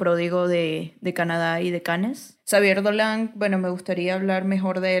hijo pródigo de Canadá y de Cannes. Xavier Dolan, bueno, me gustaría hablar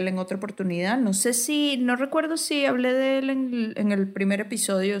mejor de él en otra oportunidad. No recuerdo si hablé de él en el primer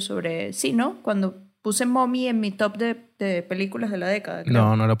episodio sobre... Sí, ¿no? Cuando puse Mommy en mi top de películas de la década.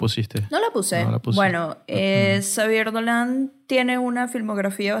 Creo. No la pusiste. ¿No la puse? No la puse. Bueno, Xavier Dolan tiene una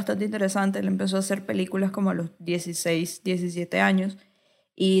filmografía bastante interesante. Él empezó a hacer películas como a los 16, 17 años.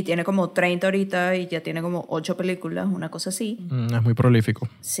 Y tiene como 30 ahorita y ya tiene como 8 películas, una cosa así. Es muy prolífico.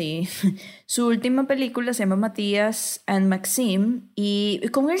 Sí. Su última película se llama Matías and Maxime y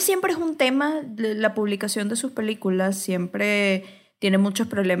con él siempre es un tema, la publicación de sus películas siempre tiene muchos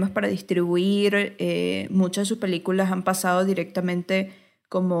problemas para distribuir. Muchas de sus películas han pasado directamente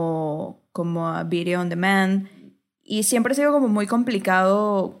como a Video on Demand y siempre ha sido como muy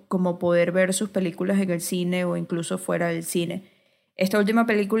complicado como poder ver sus películas en el cine o incluso fuera del cine. Esta última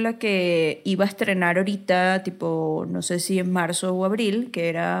película que iba a estrenar ahorita, tipo, no sé si en marzo o abril, que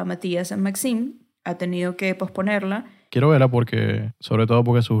era Matías and Maxime, ha tenido que posponerla. Quiero verla sobre todo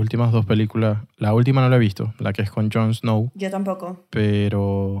porque sus últimas dos películas, la última no la he visto, la que es con Jon Snow. Yo tampoco.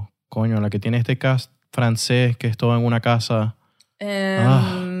 Pero, coño, la que tiene este cast francés que es todo en una casa.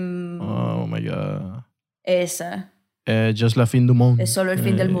 Oh my God. Esa. Just la fin du monde. Es solo el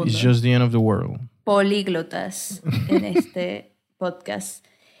fin del mundo. It's just the end of the world. Políglotas en este podcast.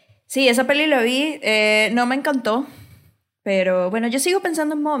 Sí, esa peli la vi, no me encantó, pero bueno, yo sigo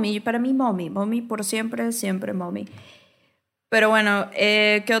pensando en Mommy. Para mí Mommy por siempre, siempre Mommy. Pero bueno,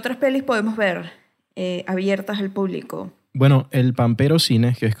 ¿qué otras pelis podemos ver abiertas al público? Bueno, El Pampero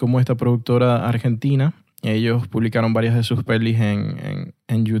Cine, que es como esta productora argentina, ellos publicaron varias de sus pelis en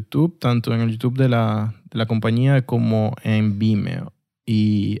YouTube, tanto en el YouTube de la compañía como en Vimeo.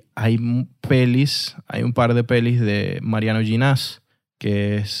 Y hay un par de pelis de Mariano Ginás,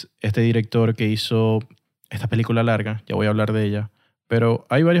 que es este director que hizo esta película larga, ya voy a hablar de ella. Pero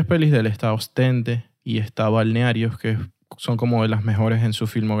hay varias pelis de él, está Ostende y está Balnearios, que son como de las mejores en su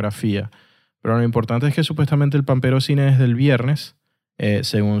filmografía. Pero lo importante es que supuestamente El Pampero Cine desde el viernes,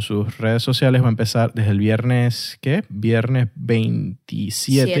 según sus redes sociales, va a empezar desde el viernes, ¿qué? Viernes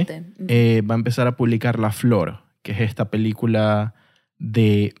 27, va a empezar a publicar La Flor, que es esta película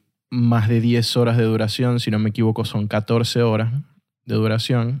de más de 10 horas de duración, si no me equivoco son 14 horas de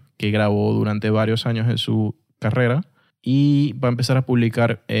duración, que grabó durante varios años de su carrera, y va a empezar a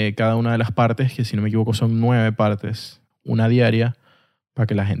publicar cada una de las partes, que si no me equivoco son 9 partes, una diaria, para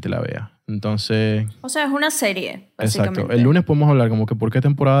que la gente la vea. Entonces... O sea, es una serie, básicamente. Exacto. El lunes podemos hablar como que por qué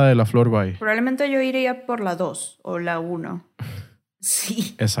temporada de La Flor va. Probablemente yo iría por la 2 o la 1.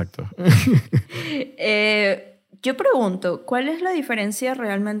 Sí. Exacto. Yo pregunto, ¿cuál es la diferencia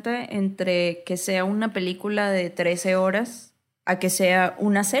realmente entre que sea una película de 13 horas a que sea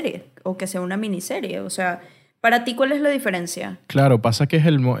una serie o que sea una miniserie? O sea, para ti, ¿cuál es la diferencia? Claro, pasa que es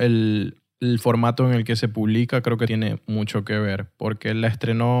el formato en el que se publica, creo que tiene mucho que ver, porque él la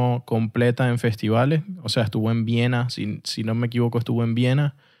estrenó completa en festivales, o sea, estuvo en Viena, si no me equivoco, estuvo en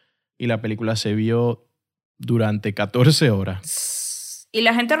Viena, y la película se vio durante 14 horas. ¿Y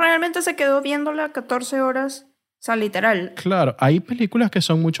la gente realmente se quedó viéndola 14 horas? O sea, literal. Claro, hay películas que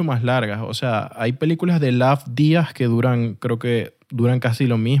son mucho más largas. O sea, hay películas de Love Díaz que duran, creo que duran casi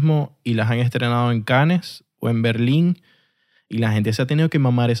lo mismo y las han estrenado en Cannes o en Berlín y la gente se ha tenido que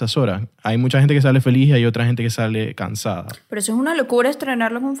mamar esas horas. Hay mucha gente que sale feliz y hay otra gente que sale cansada. Pero eso es una locura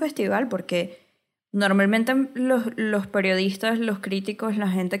estrenarlo en un festival porque normalmente los periodistas, los críticos, la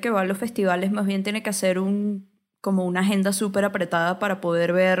gente que va a los festivales más bien tiene que hacer como una agenda súper apretada para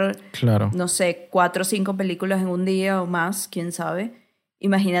poder ver, Claro. no sé, 4 o 5 películas en un día o más, quién sabe.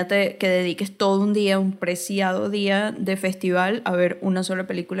 Imagínate que dediques todo un día, un preciado día de festival a ver una sola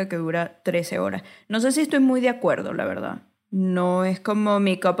película que dura 13 horas. No sé si estoy muy de acuerdo, la verdad. No es como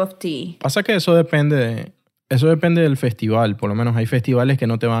mi cup of tea. Pasa que eso depende del festival. Por lo menos hay festivales que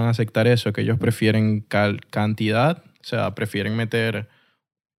no te van a aceptar eso, que ellos prefieren cantidad. O sea, prefieren meter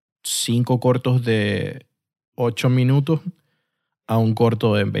 5 cortos de 8 minutos a un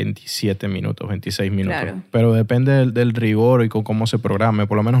corto de 27 minutos, 26 minutos. Claro. Pero depende del rigor y con cómo se programe.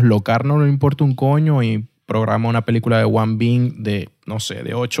 Por lo menos Locarno no le importa un coño y programa una película de One Bean de, no sé,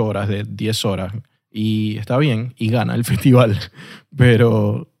 de 8 horas, de 10 horas. Y está bien y gana el festival.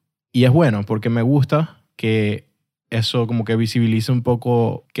 Y es bueno porque me gusta que eso como que visibiliza un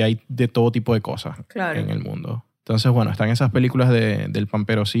poco que hay de todo tipo de cosas en el mundo. Entonces, bueno, están esas películas del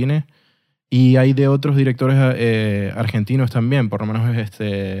Pampero Cine y hay de otros directores argentinos también. Por lo menos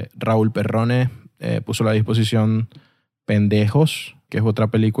Raúl Perrone puso a la disposición Pendejos, que es otra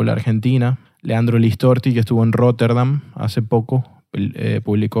película argentina. Leandro Listorti, que estuvo en Rotterdam hace poco,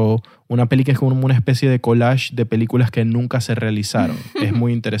 publicó una peli que es como una especie de collage de películas que nunca se realizaron. Es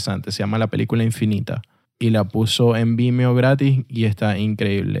muy interesante, se llama La Película Infinita. Y la puso en Vimeo gratis y está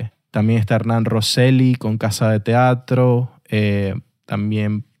increíble. También está Hernán Rosselli con Casa de Teatro.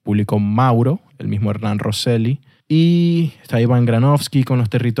 También publicó Mauro, el mismo Hernán Rosselli. Y está Iván Granovsky con Los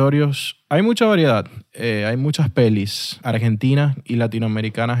Territorios. Hay mucha variedad. Hay muchas pelis argentinas y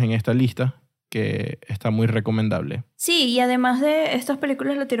latinoamericanas en esta lista que está muy recomendable. Sí, y además de estas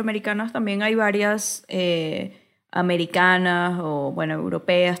películas latinoamericanas también hay varias americanas o, bueno,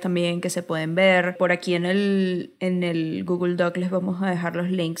 europeas también que se pueden ver. Por aquí en el Google Doc les vamos a dejar los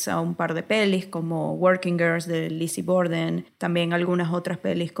links a un par de pelis como Working Girls de Lizzie Borden, también algunas otras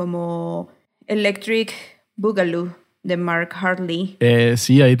pelis como Electric Boogaloo de Mark Hartley.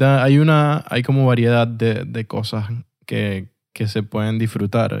 Sí, hay como variedad de cosas que se pueden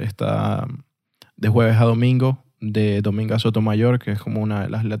disfrutar. Está de jueves a domingo, de Dominga Sotomayor, que es como una de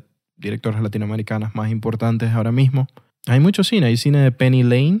las directoras latinoamericanas más importantes ahora mismo. Hay mucho cine. Hay cine de Penny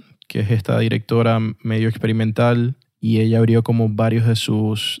Lane, que es esta directora medio experimental, y ella abrió como varias de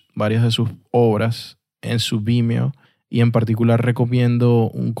sus obras en su Vimeo, y en particular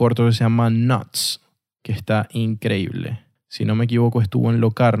recomiendo un corto que se llama Nuts, que está increíble. Si no me equivoco, estuvo en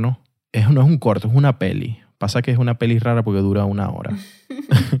Locarno. No es un corto, es una peli. Pasa que es una peli rara porque dura 1 hora.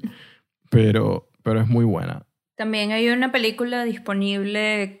 pero es muy buena. También hay una película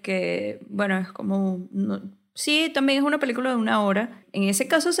disponible que, bueno, es como... sí, también es una película de 1 hora. En ese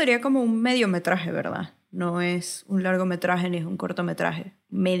caso sería como un mediometraje, ¿verdad? No es un largometraje ni es un cortometraje.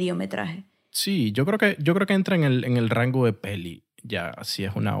 Mediometraje. Sí, yo creo que entra en el rango de peli. Ya, si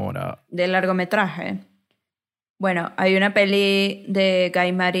es 1 hora. De largometraje. Bueno, hay una peli de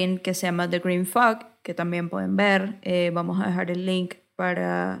Guy Marin que se llama The Green Fog, que también pueden ver. Vamos a dejar el link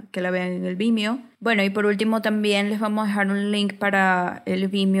para que la vean en el Vimeo. Bueno, y por último también les vamos a dejar un link para el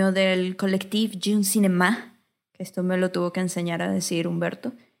Vimeo del Collectif Jun Cinema, que esto me lo tuvo que enseñar a decir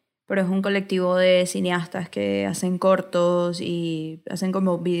Humberto, pero es un colectivo de cineastas que hacen cortos y hacen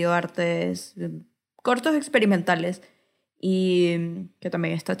como videoartes, cortos experimentales, y que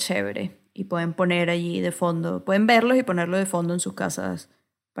también está chévere. Y pueden poner allí de fondo, pueden verlos y ponerlo de fondo en sus casas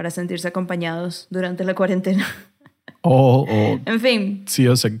para sentirse acompañados durante la cuarentena. En fin. Sí,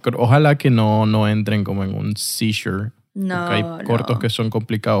 o sea, ojalá que no entren como en un seizure. No, porque hay cortos que son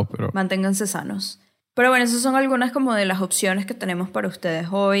complicados, pero... Manténganse sanos. Pero bueno, esas son algunas como de las opciones que tenemos para ustedes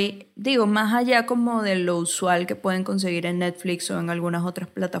hoy. Digo, más allá como de lo usual que pueden conseguir en Netflix o en algunas otras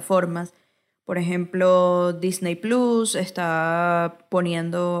plataformas. Por ejemplo, Disney Plus está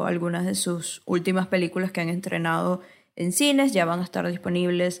poniendo algunas de sus últimas películas que han estrenado en cines. Ya van a estar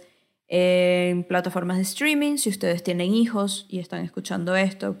disponibles en plataformas de streaming. Si ustedes tienen hijos y están escuchando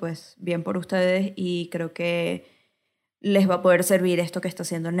esto, pues bien por ustedes, y creo que les va a poder servir esto que está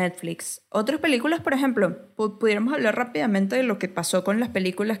haciendo Netflix. Otras películas, por ejemplo, pudiéramos hablar rápidamente de lo que pasó con las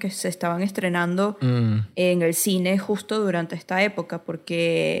películas que se estaban estrenando en el cine justo durante esta época,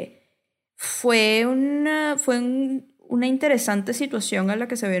 porque fue una interesante situación a la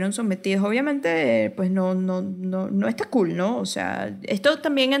que se vieron sometidos. Obviamente, pues no está cool, ¿no? O sea, esto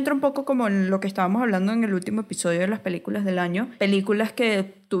también entra un poco como en lo que estábamos hablando en el último episodio de las películas del año. Películas que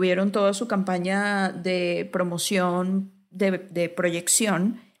tuvieron toda su campaña de promoción de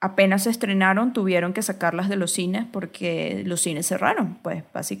proyección, apenas se estrenaron, tuvieron que sacarlas de los cines porque los cines cerraron, pues,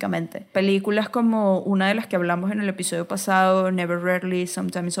 básicamente. Películas como una de las que hablamos en el episodio pasado, Never Rarely,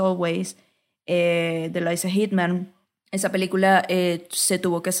 Sometimes Always, de Liza Hitman. Esa película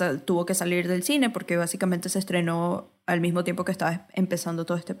tuvo que salir del cine porque básicamente se estrenó al mismo tiempo que estaba empezando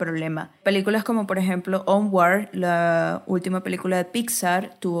todo este problema. Películas como, por ejemplo, Onward, la última película de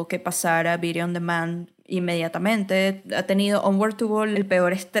Pixar, tuvo que pasar a Video on Demand inmediatamente. Onward tuvo el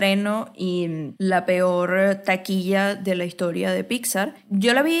peor estreno y la peor taquilla de la historia de Pixar.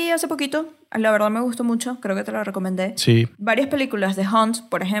 Yo la vi hace poquito. La verdad me gustó mucho, creo que te la recomendé. Sí. Varias películas de Hunt,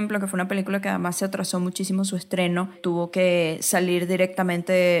 por ejemplo, que fue una película que además se atrasó muchísimo su estreno, tuvo que salir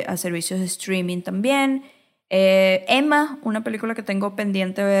directamente a servicios de streaming también. Emma, una película que tengo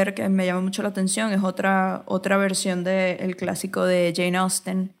pendiente de ver que me llama mucho la atención, es otra versión del clásico de Jane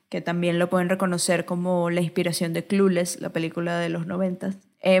Austen, que también lo pueden reconocer como la inspiración de Clueless, la película de los 90.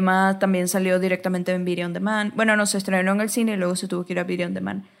 Emma también salió directamente en Video on Demand. Bueno, no, se estrenó en el cine y luego se tuvo que ir a Video on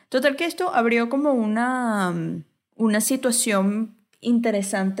Demand. Total que esto abrió como una situación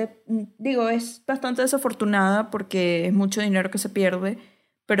interesante. Digo, es bastante desafortunada porque es mucho dinero que se pierde,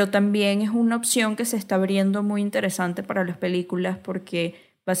 pero también es una opción que se está abriendo muy interesante para las películas porque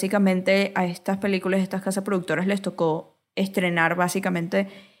básicamente a estas películas, a estas casas productoras les tocó estrenar básicamente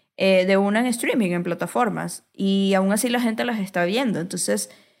de una en streaming, en plataformas, y aún así la gente las está viendo. Entonces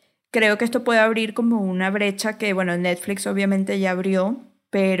creo que esto puede abrir como una brecha que, bueno, Netflix obviamente ya abrió,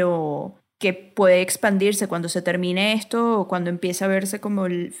 pero que puede expandirse cuando se termine esto o cuando empiece a verse como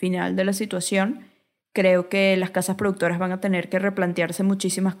el final de la situación. Creo que las casas productoras van a tener que replantearse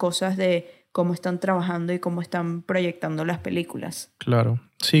muchísimas cosas de cómo están trabajando y cómo están proyectando las películas. Claro.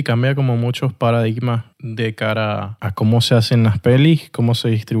 Sí, cambia como muchos paradigmas de cara a cómo se hacen las pelis, cómo se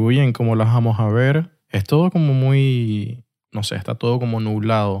distribuyen, cómo las vamos a ver. Es todo como muy, no sé, está todo como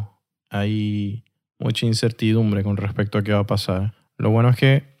nublado. Hay mucha incertidumbre con respecto a qué va a pasar. Lo bueno es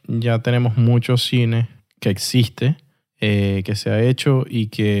que ya tenemos muchos cines que existe, que se ha hecho y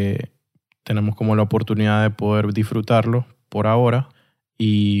que tenemos como la oportunidad de poder disfrutarlo por ahora.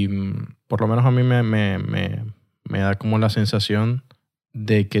 Y por lo menos a mí me da como la sensación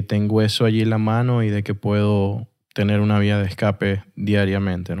de que tengo eso allí en la mano y de que puedo tener una vía de escape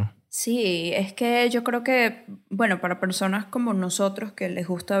diariamente, ¿no? Sí, es que yo creo que, bueno, para personas como nosotros que les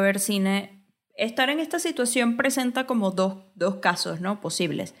gusta ver cine, estar en esta situación presenta como dos casos, ¿no?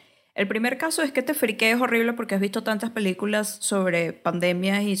 Posibles. El primer caso es que te friquees horrible porque has visto tantas películas sobre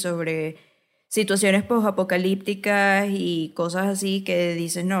pandemias y sobre situaciones post-apocalípticas y cosas así que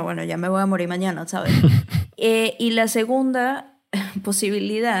dices, no, bueno, ya me voy a morir mañana, ¿sabes? Y la segunda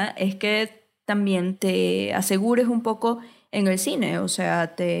posibilidad es que también te asegures un poco en el cine, o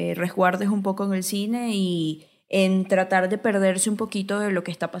sea, te resguardes un poco en el cine y en tratar de perderse un poquito de lo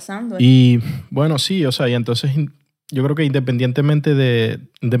que está pasando. Y bueno, sí, o sea, y entonces yo creo que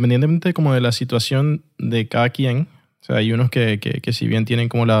independientemente como de la situación de cada quien, o sea, hay unos que si bien tienen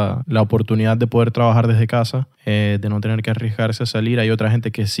como la oportunidad de poder trabajar desde casa, de no tener que arriesgarse a salir, hay otra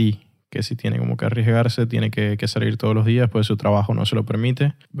gente que sí tiene como que arriesgarse, tiene que salir todos los días, pues su trabajo no se lo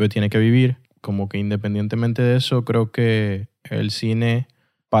permite, pero tiene que vivir. Como que independientemente de eso, creo que el cine,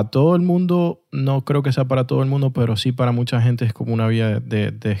 para todo el mundo, no creo que sea para todo el mundo, pero sí para mucha gente es como una vía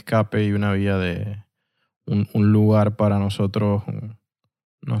de escape y una vía de un lugar para nosotros,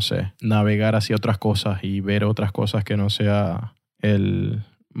 no sé, navegar hacia otras cosas y ver otras cosas que no sea el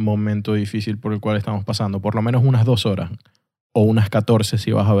momento difícil por el cual estamos pasando. Por lo menos unas 2 horas o unas 14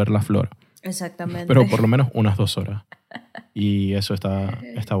 si vas a ver la flor. Exactamente. Pero por lo menos unas 2 horas. Y eso está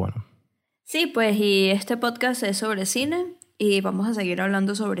bueno. Sí, pues y este podcast es sobre cine y vamos a seguir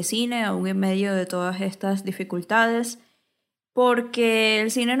hablando sobre cine aún en medio de todas estas dificultades porque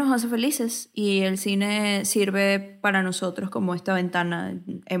el cine nos hace felices y el cine sirve para nosotros como esta ventana.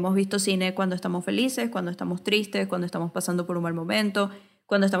 Hemos visto cine cuando estamos felices, cuando estamos tristes, cuando estamos pasando por un mal momento,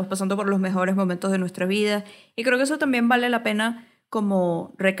 cuando estamos pasando por los mejores momentos de nuestra vida y creo que eso también vale la pena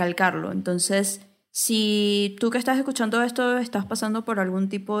como recalcarlo. Entonces, si tú que estás escuchando esto estás pasando por algún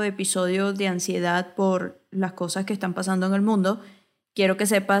tipo de episodio de ansiedad por las cosas que están pasando en el mundo, quiero que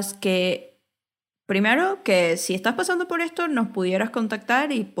sepas que, primero, que si estás pasando por esto, nos pudieras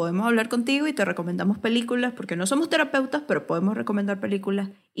contactar y podemos hablar contigo y te recomendamos películas, porque no somos terapeutas, pero podemos recomendar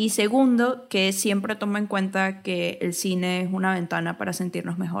películas. Y segundo, que siempre toma en cuenta que el cine es una ventana para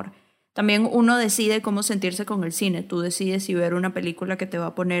sentirnos mejor. También uno decide cómo sentirse con el cine. Tú decides si ver una película que te va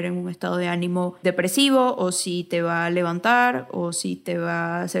a poner en un estado de ánimo depresivo o si te va a levantar o si te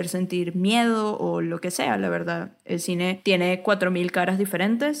va a hacer sentir miedo o lo que sea, la verdad. El cine tiene 4000 caras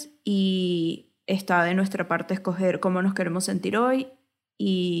diferentes y está de nuestra parte escoger cómo nos queremos sentir hoy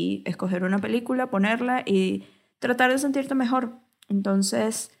y escoger una película, ponerla y tratar de sentirte mejor.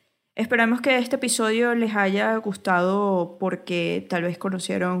 Entonces, esperamos que este episodio les haya gustado porque tal vez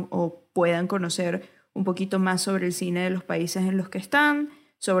conocieron o puedan conocer un poquito más sobre el cine de los países en los que están,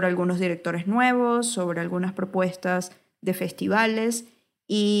 sobre algunos directores nuevos, sobre algunas propuestas de festivales.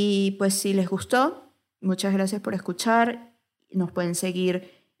 Y pues si les gustó, muchas gracias por escuchar. Nos pueden seguir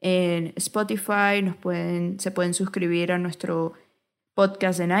en Spotify, se pueden suscribir a nuestro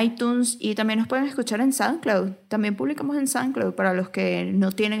podcast en iTunes y también nos pueden escuchar en SoundCloud. También publicamos en SoundCloud para los que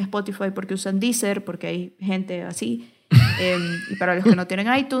no tienen Spotify porque usan Deezer, porque hay gente así. Y para los que no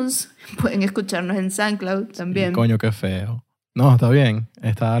tienen iTunes, pueden escucharnos en SoundCloud también. Sí, coño, qué feo. No, está bien.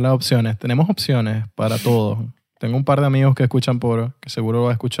 Están las opciones. Tenemos opciones para todos. Tengo un par de amigos que escuchan que seguro va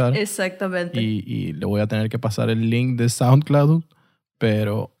a escuchar. Exactamente. Y le voy a tener que pasar el link de SoundCloud,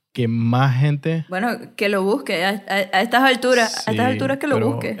 pero que más gente... Bueno, que lo busque a estas alturas. Sí, a estas alturas que lo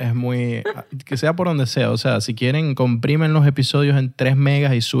pero busque. Es muy... Que sea por donde sea. O sea, si quieren, comprimen los episodios en 3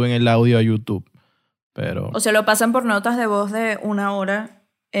 megas y suben el audio a YouTube. Pero... O se lo pasan por notas de voz de 1 hora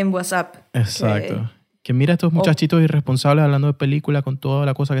en WhatsApp. Exacto. Que mira a estos muchachitos irresponsables hablando de película con toda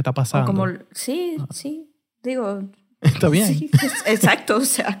la cosa que está pasando. Sí. Digo... Está bien. Sí, exacto. O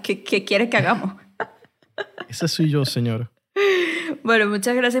sea, ¿qué quieres que hagamos? Ese soy yo, señor. Bueno,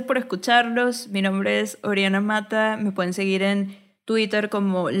 muchas gracias por escucharnos. Mi nombre es Oriana Mata. Me pueden seguir en Twitter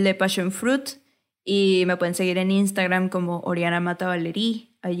como Le Passion Fruit y me pueden seguir en Instagram como Oriana Mata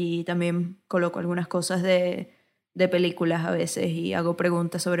Valerí. Allí también coloco algunas cosas de películas a veces y hago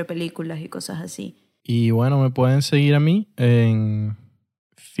preguntas sobre películas y cosas así. Y bueno, me pueden seguir a mí en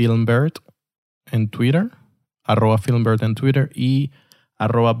Filmbert en Twitter, @Filmbert en Twitter y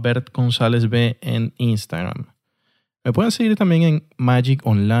 @Bert González B en Instagram. Me pueden seguir también en Magic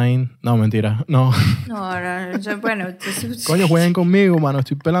Online. No, mentira. No. Bueno. Coño, jueguen conmigo, mano.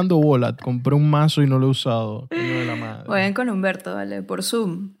 Estoy pelando bola. Compré un mazo y no lo he usado. Coño de la madre. Jueguen con Humberto, ¿vale? Por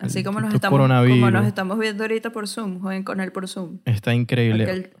Zoom. Así como nos estamos viendo ahorita por Zoom. Jueguen con él por Zoom. Está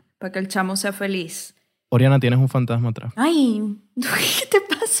increíble. Para que el chamo sea feliz. Oriana, tienes un fantasma atrás. Ay, ¿qué te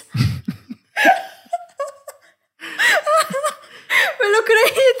pasa? Me lo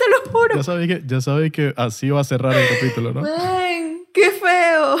creí, te lo juro. Ya sabéis que así va a cerrar el capítulo, ¿no? ¡Ay, qué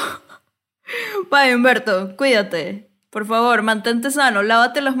feo! Vaya, Humberto, cuídate. Por favor, mantente sano.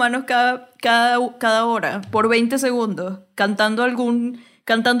 Lávate las manos cada hora, por 20 segundos, cantando algún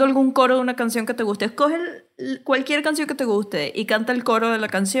coro de una canción que te guste. Escoge cualquier canción que te guste y canta el coro de la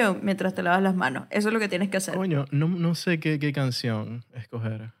canción mientras te lavas las manos. Eso es lo que tienes que hacer. Coño, no sé qué canción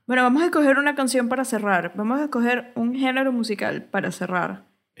escoger. Bueno, vamos a escoger una canción para cerrar. Vamos a escoger un género musical para cerrar.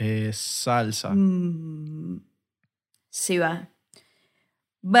 Salsa. Sí va.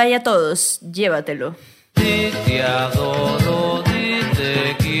 Vaya todos, llévatelo. Di te adoro, di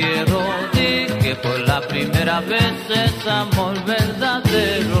te quiero, di que por la primera vez es amor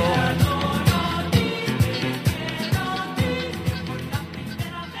verdadero.